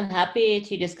be more than happy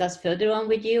to discuss further on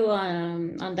with you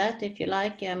on that, if you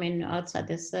like. I mean, outside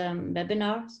this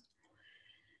webinar.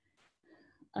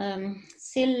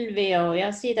 Silvio,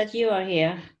 I see that you are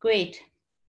here. Great.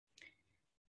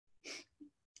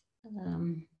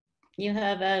 You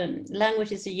have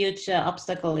language is a huge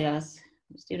obstacle, yes.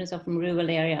 Students are from rural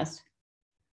areas,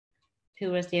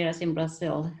 tourist areas in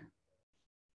Brazil.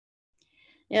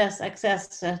 Yes,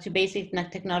 access to basic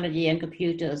technology and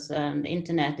computers and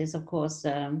internet is, of course,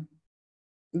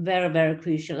 very, very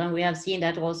crucial. And we have seen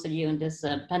that also during this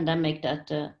pandemic, that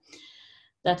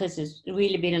has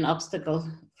really been an obstacle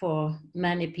for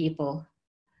many people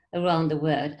around the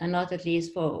world, and not at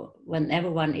least for when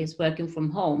everyone is working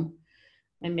from home.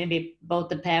 And maybe both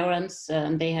the parents,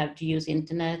 they have to use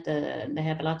internet, they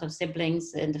have a lot of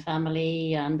siblings in the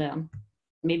family, and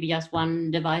maybe just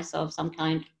one device of some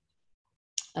kind.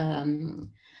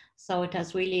 So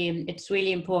it's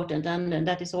really important, and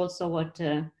that is also what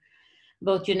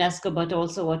both UNESCO, but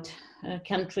also what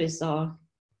countries are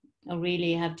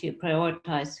really have to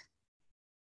prioritize.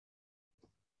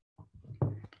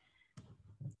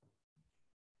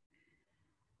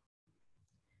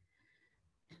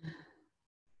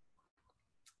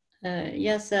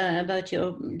 Yes, about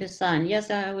your design. Yes,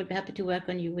 I would be happy to work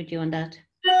with you on that.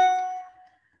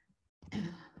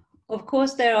 Of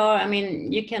course, there are, I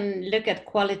mean, you can look at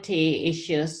quality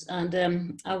issues, and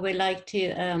I would like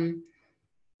to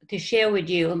share with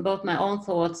you both my own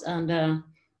thoughts and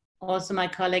also my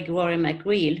colleague Rory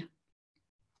McGreal.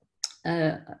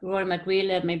 Rory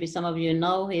McGreal, maybe some of you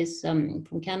know, he's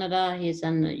from Canada. He's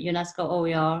an UNESCO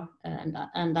OER and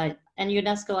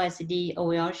UNESCO ICDE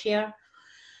OER chair.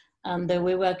 And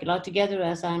we work a lot together,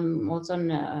 as I'm also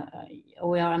an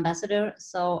OER ambassador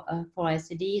for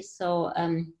ICDE. So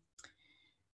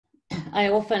I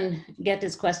often get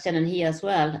this question, and he as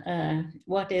well,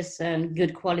 what is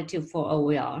good quality for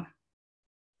OER?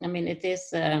 I mean, it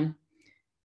is,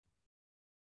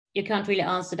 you can't really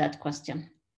answer that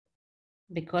question,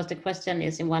 because the question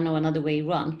is in one or another way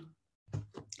wrong.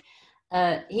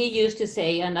 He used to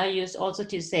say, and I used also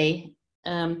to say,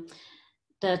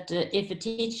 that if a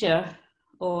teacher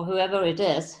or whoever it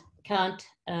is can't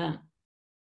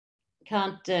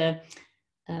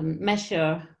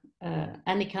measure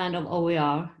any kind of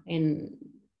OER in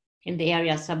the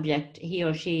area subject he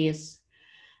or she is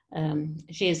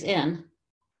in,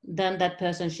 then that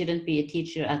person shouldn't be a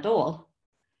teacher at all.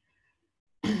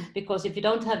 Because if you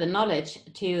don't have the knowledge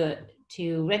to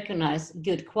recognize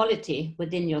good quality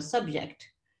within your subject,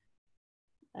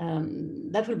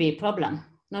 that will be a problem.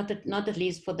 Not at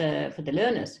least for the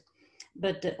learners,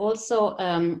 but also,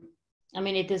 I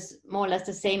mean, it is more or less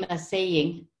the same as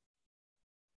saying,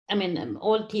 I mean,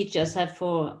 all teachers have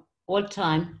for all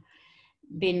time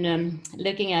been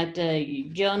looking at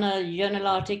journal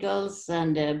articles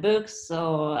and books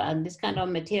and this kind of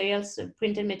materials,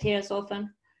 printed materials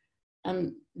often.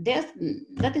 And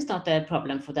that is not a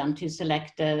problem for them to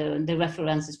select the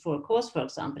references for a course, for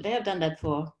example. They have done that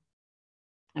for,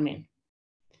 I mean,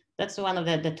 that's one of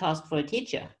the tasks for a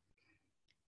teacher.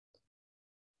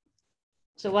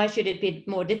 So why should it be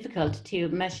more difficult to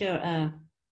measure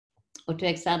or to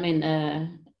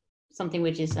examine something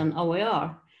which is an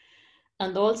OER?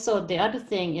 And also the other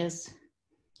thing is,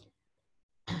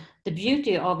 the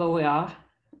beauty of OER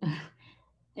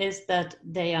is that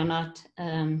they are not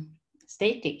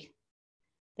static.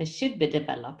 They should be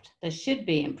developed, they should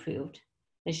be improved,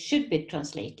 they should be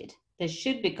translated, they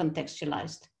should be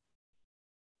contextualized.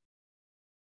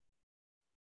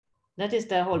 That is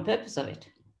the whole purpose of it.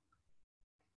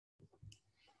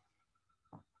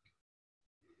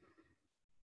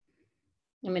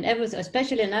 I mean,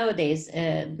 especially nowadays,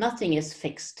 nothing is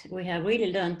fixed. We have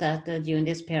really learned that during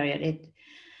this period.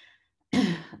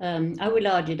 I will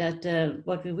argue that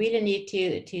what we really need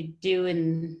to do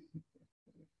in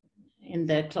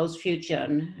the close future,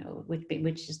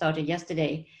 which started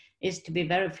yesterday, is to be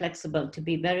very flexible, to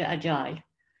be very agile,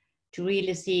 to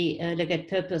really look at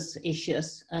purpose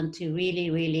issues, and to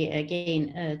really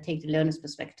again take the learner's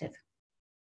perspective.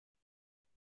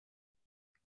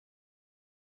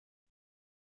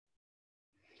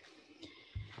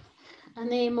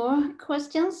 Any more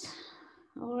questions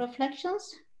or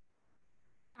reflections?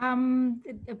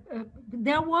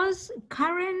 There was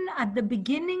Karen at the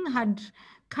beginning had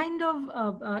kind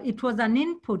of, it was an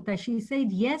input that she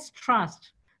said, yes,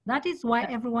 trust. That is why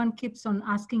everyone keeps on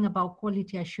asking about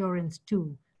quality assurance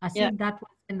too. I said that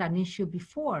wasn't an issue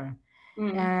before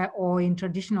or in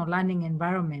traditional learning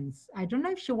environments. I don't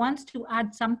know if she wants to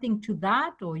add something to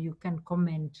that, or you can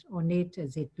comment on it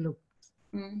as it looks.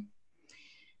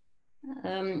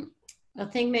 I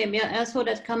think maybe I saw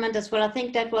that comment as well. I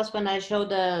think that was when I showed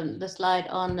the slide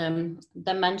on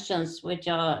dimensions, which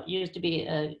are used to be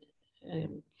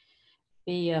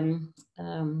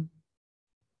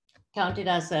counted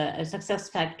as success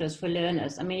factors for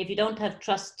learners. I mean, if you don't have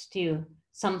trust to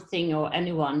something or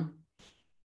anyone,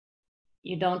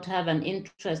 you don't have an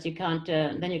interest, you can't,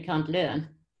 then you can't learn.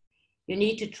 You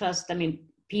need to trust, I mean,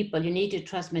 people, you need to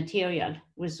trust material,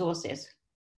 resources.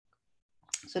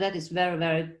 So that is very,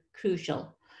 very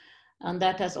crucial. And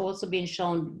that has also been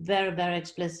shown very, very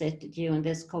explicit during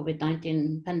this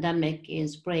COVID-19 pandemic in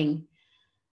spring.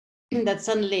 That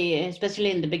suddenly,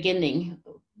 especially in the beginning,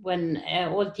 when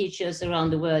all teachers around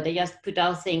the world, they just put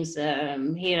out things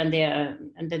here and there,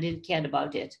 and they didn't care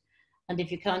about it. And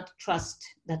if you can't trust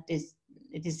that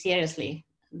it is seriously,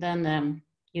 then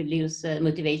you lose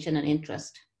motivation and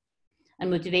interest. And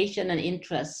motivation and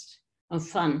interest and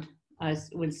fun, I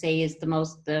will say, is the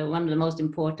most one of the most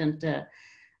important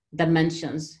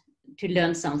dimensions to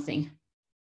learn something.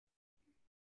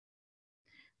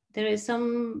 There is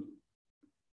some,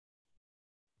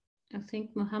 I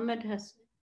think Mohammed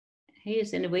he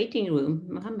is in the waiting room.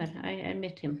 Mohammed, I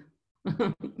met him.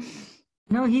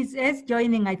 No, he's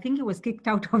joining. I think he was kicked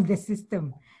out of the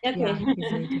system. Okay. Yeah,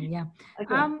 he's waiting. Yeah.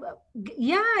 Okay.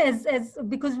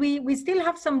 Because we still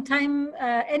have some time.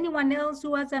 Anyone else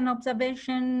who has an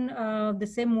observation the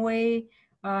same way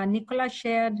Nicola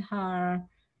shared her,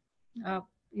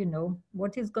 you know,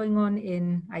 what is going on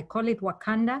in, I call it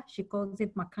Wakanda. She calls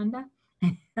it Makanda.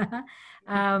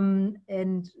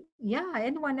 And yeah,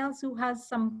 anyone else who has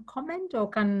some comment or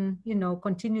can, you know,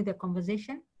 continue the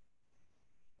conversation?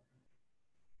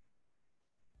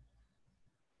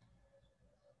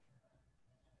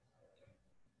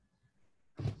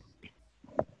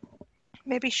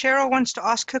 Maybe Cheryl wants to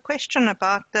ask a question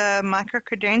about the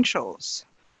micro-credentials.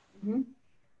 Mm-hmm.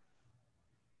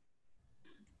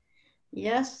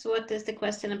 Yes, what is the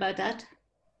question about that?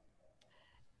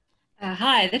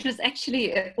 Hi, that was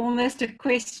actually almost a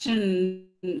question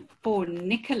for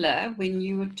Nicola when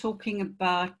you were talking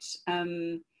about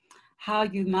how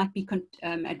you might be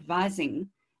advising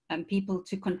people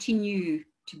to continue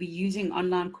to be using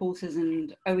online courses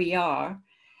and OER.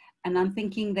 And I'm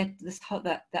thinking that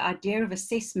the idea of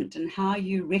assessment and how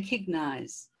you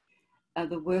recognize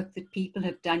the work that people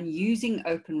have done using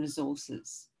open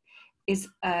resources is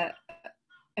a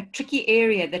tricky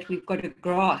area that we've got to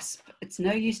grasp. It's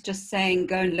no use just saying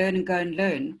go and learn and go and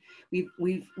learn.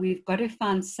 We've got to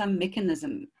find some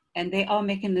mechanism, and there are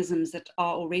mechanisms that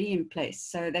are already in place.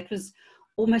 So that was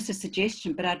almost a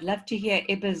suggestion, but I'd love to hear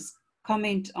Ebba's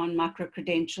comment on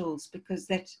micro-credentials, because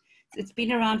it's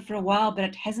been around for a while, but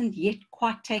it hasn't yet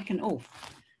quite taken off.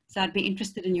 So I'd be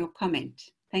interested in your comment.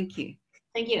 Thank you.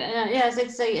 Thank you. Yes,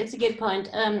 it's a good point.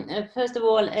 First of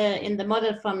all, in the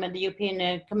model from the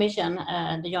European Commission,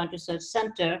 the Joint Research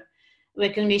Center,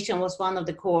 recognition was one of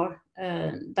the core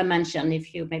dimension,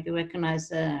 if you maybe recognize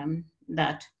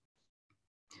that.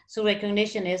 So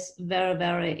recognition is very,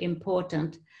 very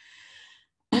important.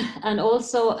 And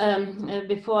also,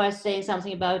 before I say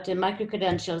something about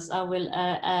micro-credentials, I will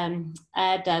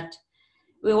add that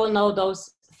we all know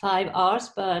those 5 R's,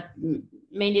 but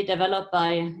mainly developed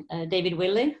by David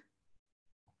Willey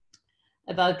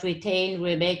about retain,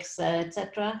 remix,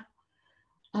 etc.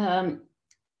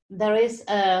 There is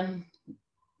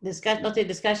not a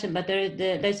discussion, but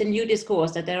there's a new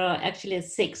discourse that there are actually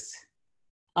 6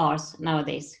 R's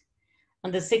nowadays.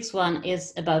 And the 6th one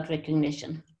is about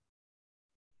recognition.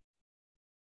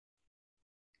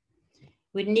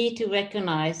 We need to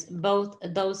recognize both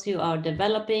those who are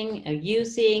developing, are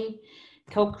using,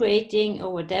 co-creating,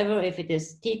 or whatever, if it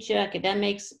is teacher,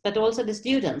 academics, but also the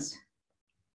students.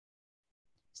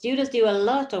 Students do a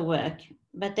lot of work,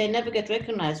 but they never get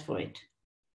recognized for it.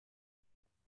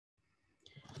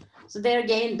 So there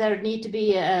again, there need to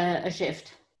be a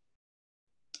shift.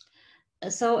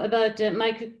 So about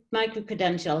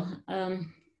micro-credential,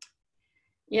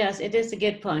 yes, it is a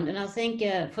good point. And I think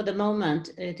for the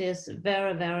moment, it is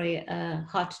very, very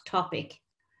hot topic.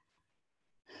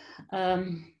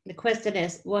 The question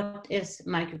is, what is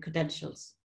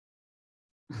micro-credentials?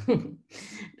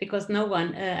 Because no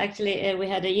one, actually we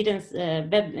had the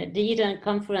EDEN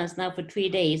conference now for 3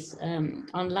 days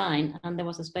online, and there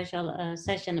was a special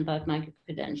session about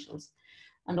micro-credentials.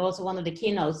 And also one of the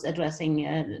keynotes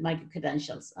addressing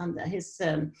micro-credentials. And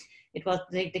it was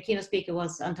the keynote speaker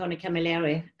was Antonio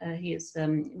Camilleri. He is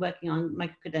working on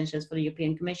micro-credentials for the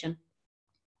European Commission.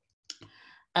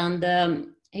 And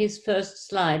his first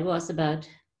slide was about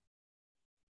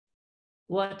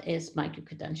what is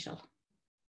micro-credential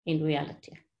in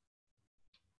reality.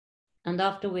 And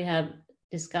after we have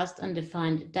discussed and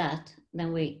defined that,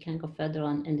 then we can go further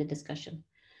on in the discussion.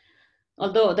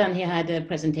 Although then he had a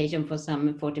presentation for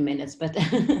some 40 minutes, but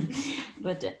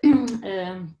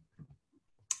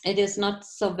it is not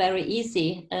so very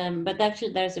easy. But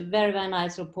actually there's a very, very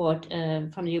nice report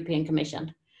from the European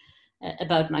Commission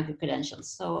about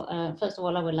micro-credentials. So first of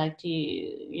all, I would like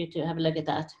you to have a look at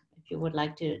that if you would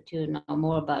like to know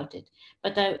more about it.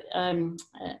 But I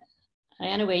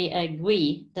anyway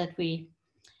agree that we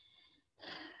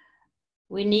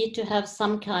need to have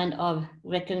some kind of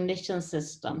recognition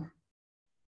system.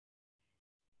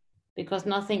 Because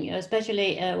nothing,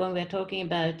 especially when we're talking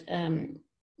about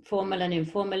formal and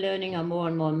informal learning, are more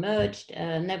and more merged.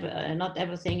 Not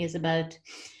everything is about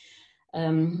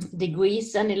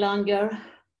degrees any longer.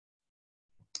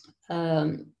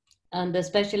 And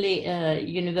especially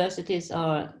universities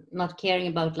are not caring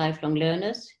about lifelong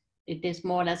learners. It is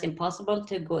more or less impossible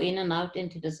to go in and out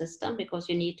into the system because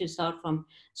you need to start from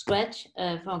scratch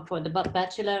for the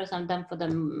bachelor's and then for the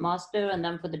master and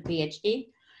then for the PhD.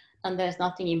 And there's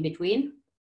nothing in between.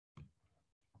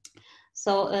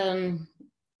 So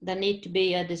there need to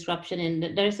be a disruption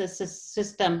in there is a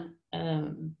system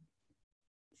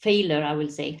failure, I will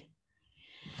say.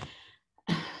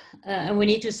 And we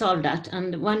need to solve that.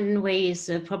 And one way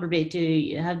is probably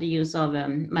to have the use of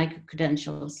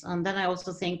micro-credentials. And then I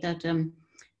also think that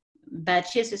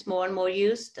badges is more and more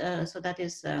used. So that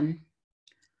is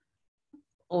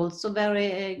also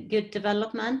very good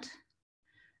development.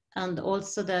 And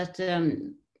also that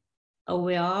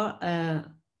OER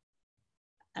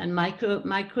and micro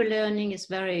learning is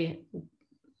very,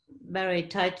 very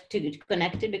tight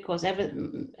connected because a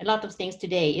lot of things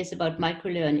today is about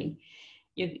micro learning.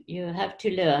 You have to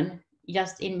learn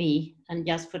just in me and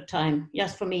just for time,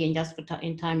 just for me and just for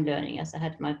in time learning, as I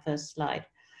had my first slide.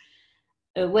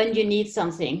 When you need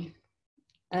something,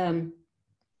 and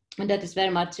that is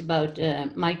very much about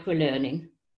micro learning.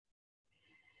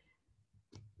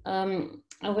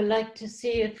 I would like to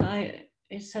see if I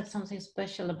said something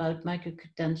special about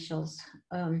micro-credentials.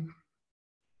 I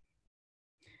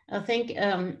think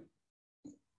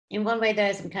in one way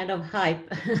there is some kind of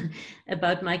hype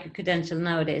about micro-credential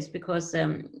nowadays because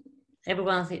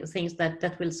everyone thinks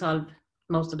that will solve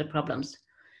most of the problems.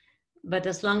 But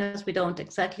as long as we don't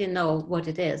exactly know what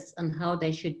it is and how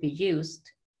they should be used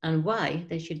and why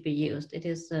they should be used, it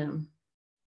is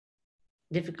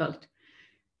difficult.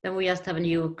 Then we just have a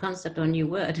new concept or a new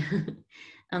word.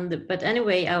 But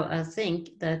anyway, I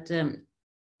think that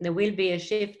there will be a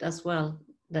shift as well,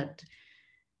 that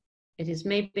it is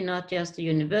maybe not just the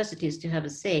universities to have a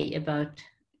say about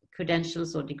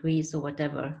credentials or degrees or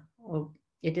whatever, or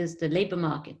it is the labor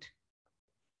market.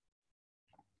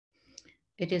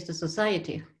 It is the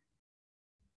society.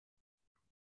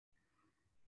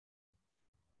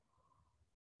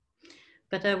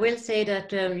 But I will say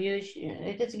that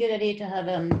it is a good idea to have,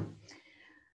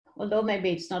 although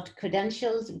maybe it's not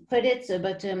credentials, credits,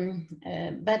 but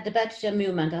the badge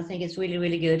movement, I think it's really,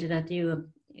 really good that you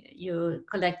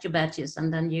collect your badges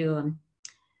and then you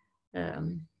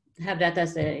have that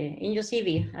as in your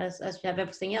CV as you have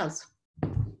everything else.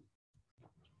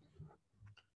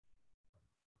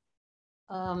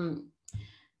 I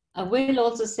will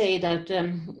also say that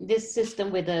this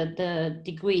system with the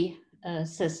degree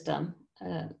system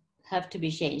have to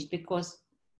be changed, because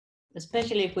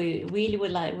especially if we really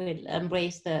will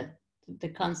embrace the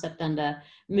concept and the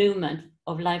movement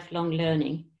of lifelong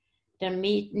learning, there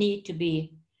need to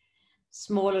be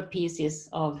smaller pieces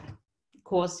of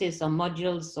courses or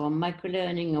modules or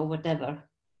micro-learning or whatever,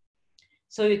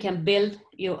 so you can build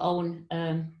your own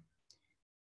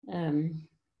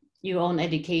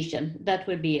education. That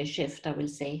will be a shift, I will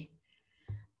say.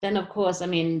 Then, of course, I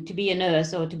mean, to be a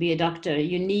nurse or to be a doctor,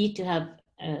 you need to have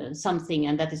something,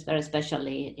 and that is very special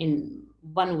in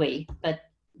one way. But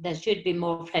there should be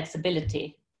more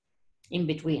flexibility in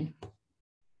between.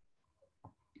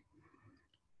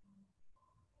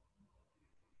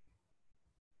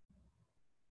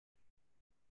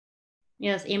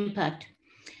 Yes, impact.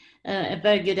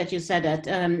 Very good that you said that.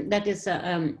 That is,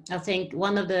 I think,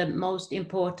 one of the most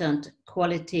important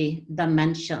quality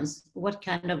dimensions. What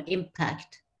kind of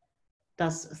impact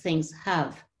does things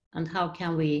have, and how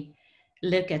can we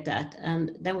look at that?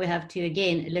 And then we have to,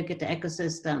 again, look at the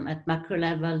ecosystem at macro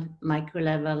level, micro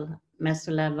level,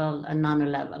 meso level, and nano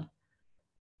level.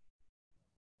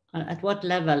 At what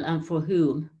level and for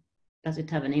whom does it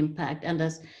have an impact? And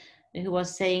as who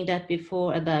was saying that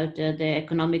before about the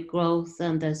economic growth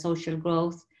and the social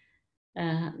growth,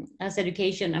 as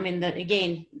education, I mean, that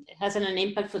again, has an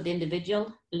impact for the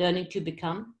individual, learning to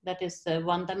become. That is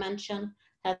one dimension.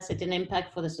 Has it an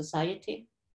impact for the society?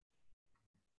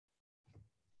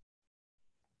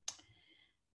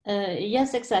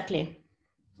 Yes, exactly.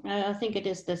 I think it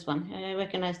is this one. I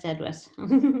recognize the address.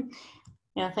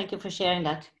 Yeah, thank you for sharing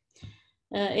that.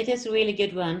 It is a really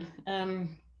good one.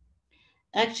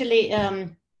 Actually, I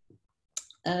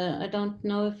don't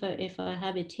know if I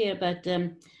have it here, but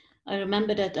I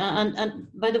remember that. And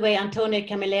by the way, Antonio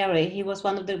Camilleri, he was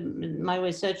one of my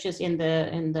researchers in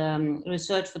the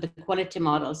research for the quality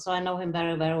model, so I know him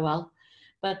very, very well.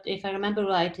 But if I remember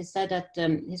right, he said that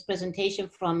his presentation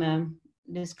from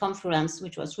this conference,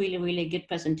 which was really, really good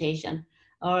presentation,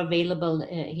 are available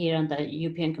here on the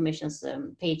European Commission's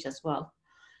page as well.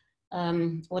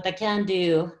 What I can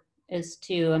do is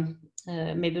to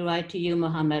maybe write to you,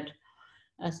 Mohammed,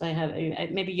 as I have,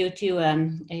 maybe you too,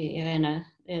 Irena,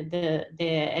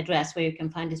 the address where you can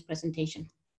find this presentation.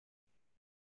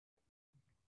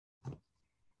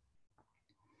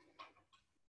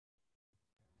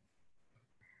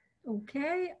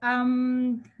 Okay,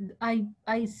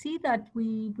 I see that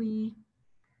we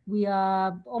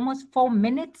are almost 4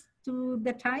 minutes to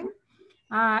the time.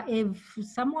 If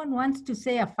someone wants to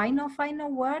say a final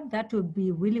word, that would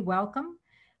be really welcome.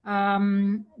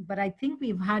 But I think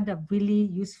we've had a really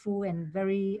useful and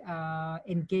very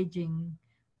engaging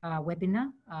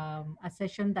webinar, a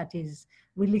session that is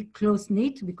really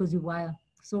close-knit because you were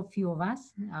so few of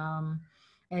us.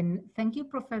 And thank you,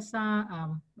 Professor,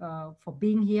 for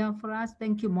being here for us.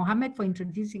 Thank you, Mohammed, for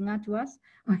introducing her to us.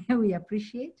 We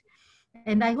appreciate.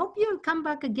 And I hope you'll come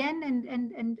back again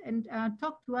and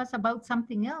talk to us about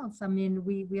something else. I mean,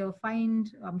 we will find,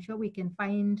 I'm sure we can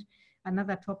find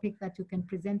another topic that you can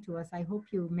present to us. I hope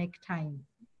you make time.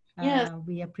 Yes.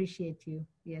 We appreciate you.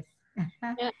 Yes.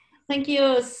 Yeah. Thank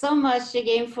you so much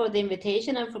again for the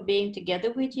invitation and for being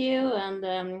together with you.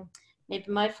 And maybe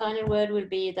my final word will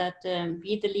be that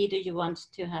be the leader you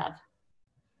want to have.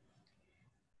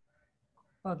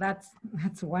 Oh, that's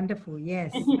wonderful.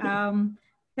 Yes.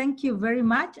 Thank you very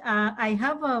much. I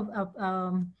have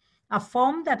a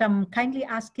form that I'm kindly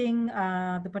asking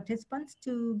the participants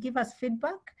to give us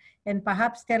feedback and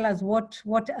perhaps tell us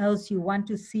what else you want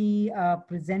to see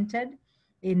presented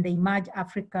in the Emerge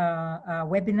Africa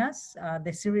webinars,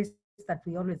 the series that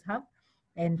we always have.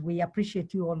 And we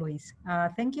appreciate you always.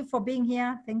 Thank you for being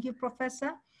here. Thank you,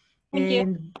 Professor. Thank you.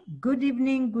 And good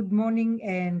evening, good morning,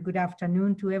 and good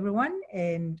afternoon to everyone.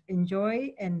 And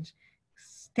enjoy and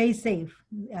stay safe.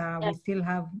 We still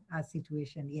have a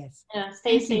situation. Yes. Yeah,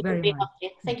 stay safe. Thank you very much.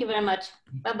 Thank you very much.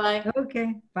 Bye-bye.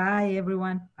 Okay. Bye,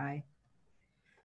 everyone. Bye.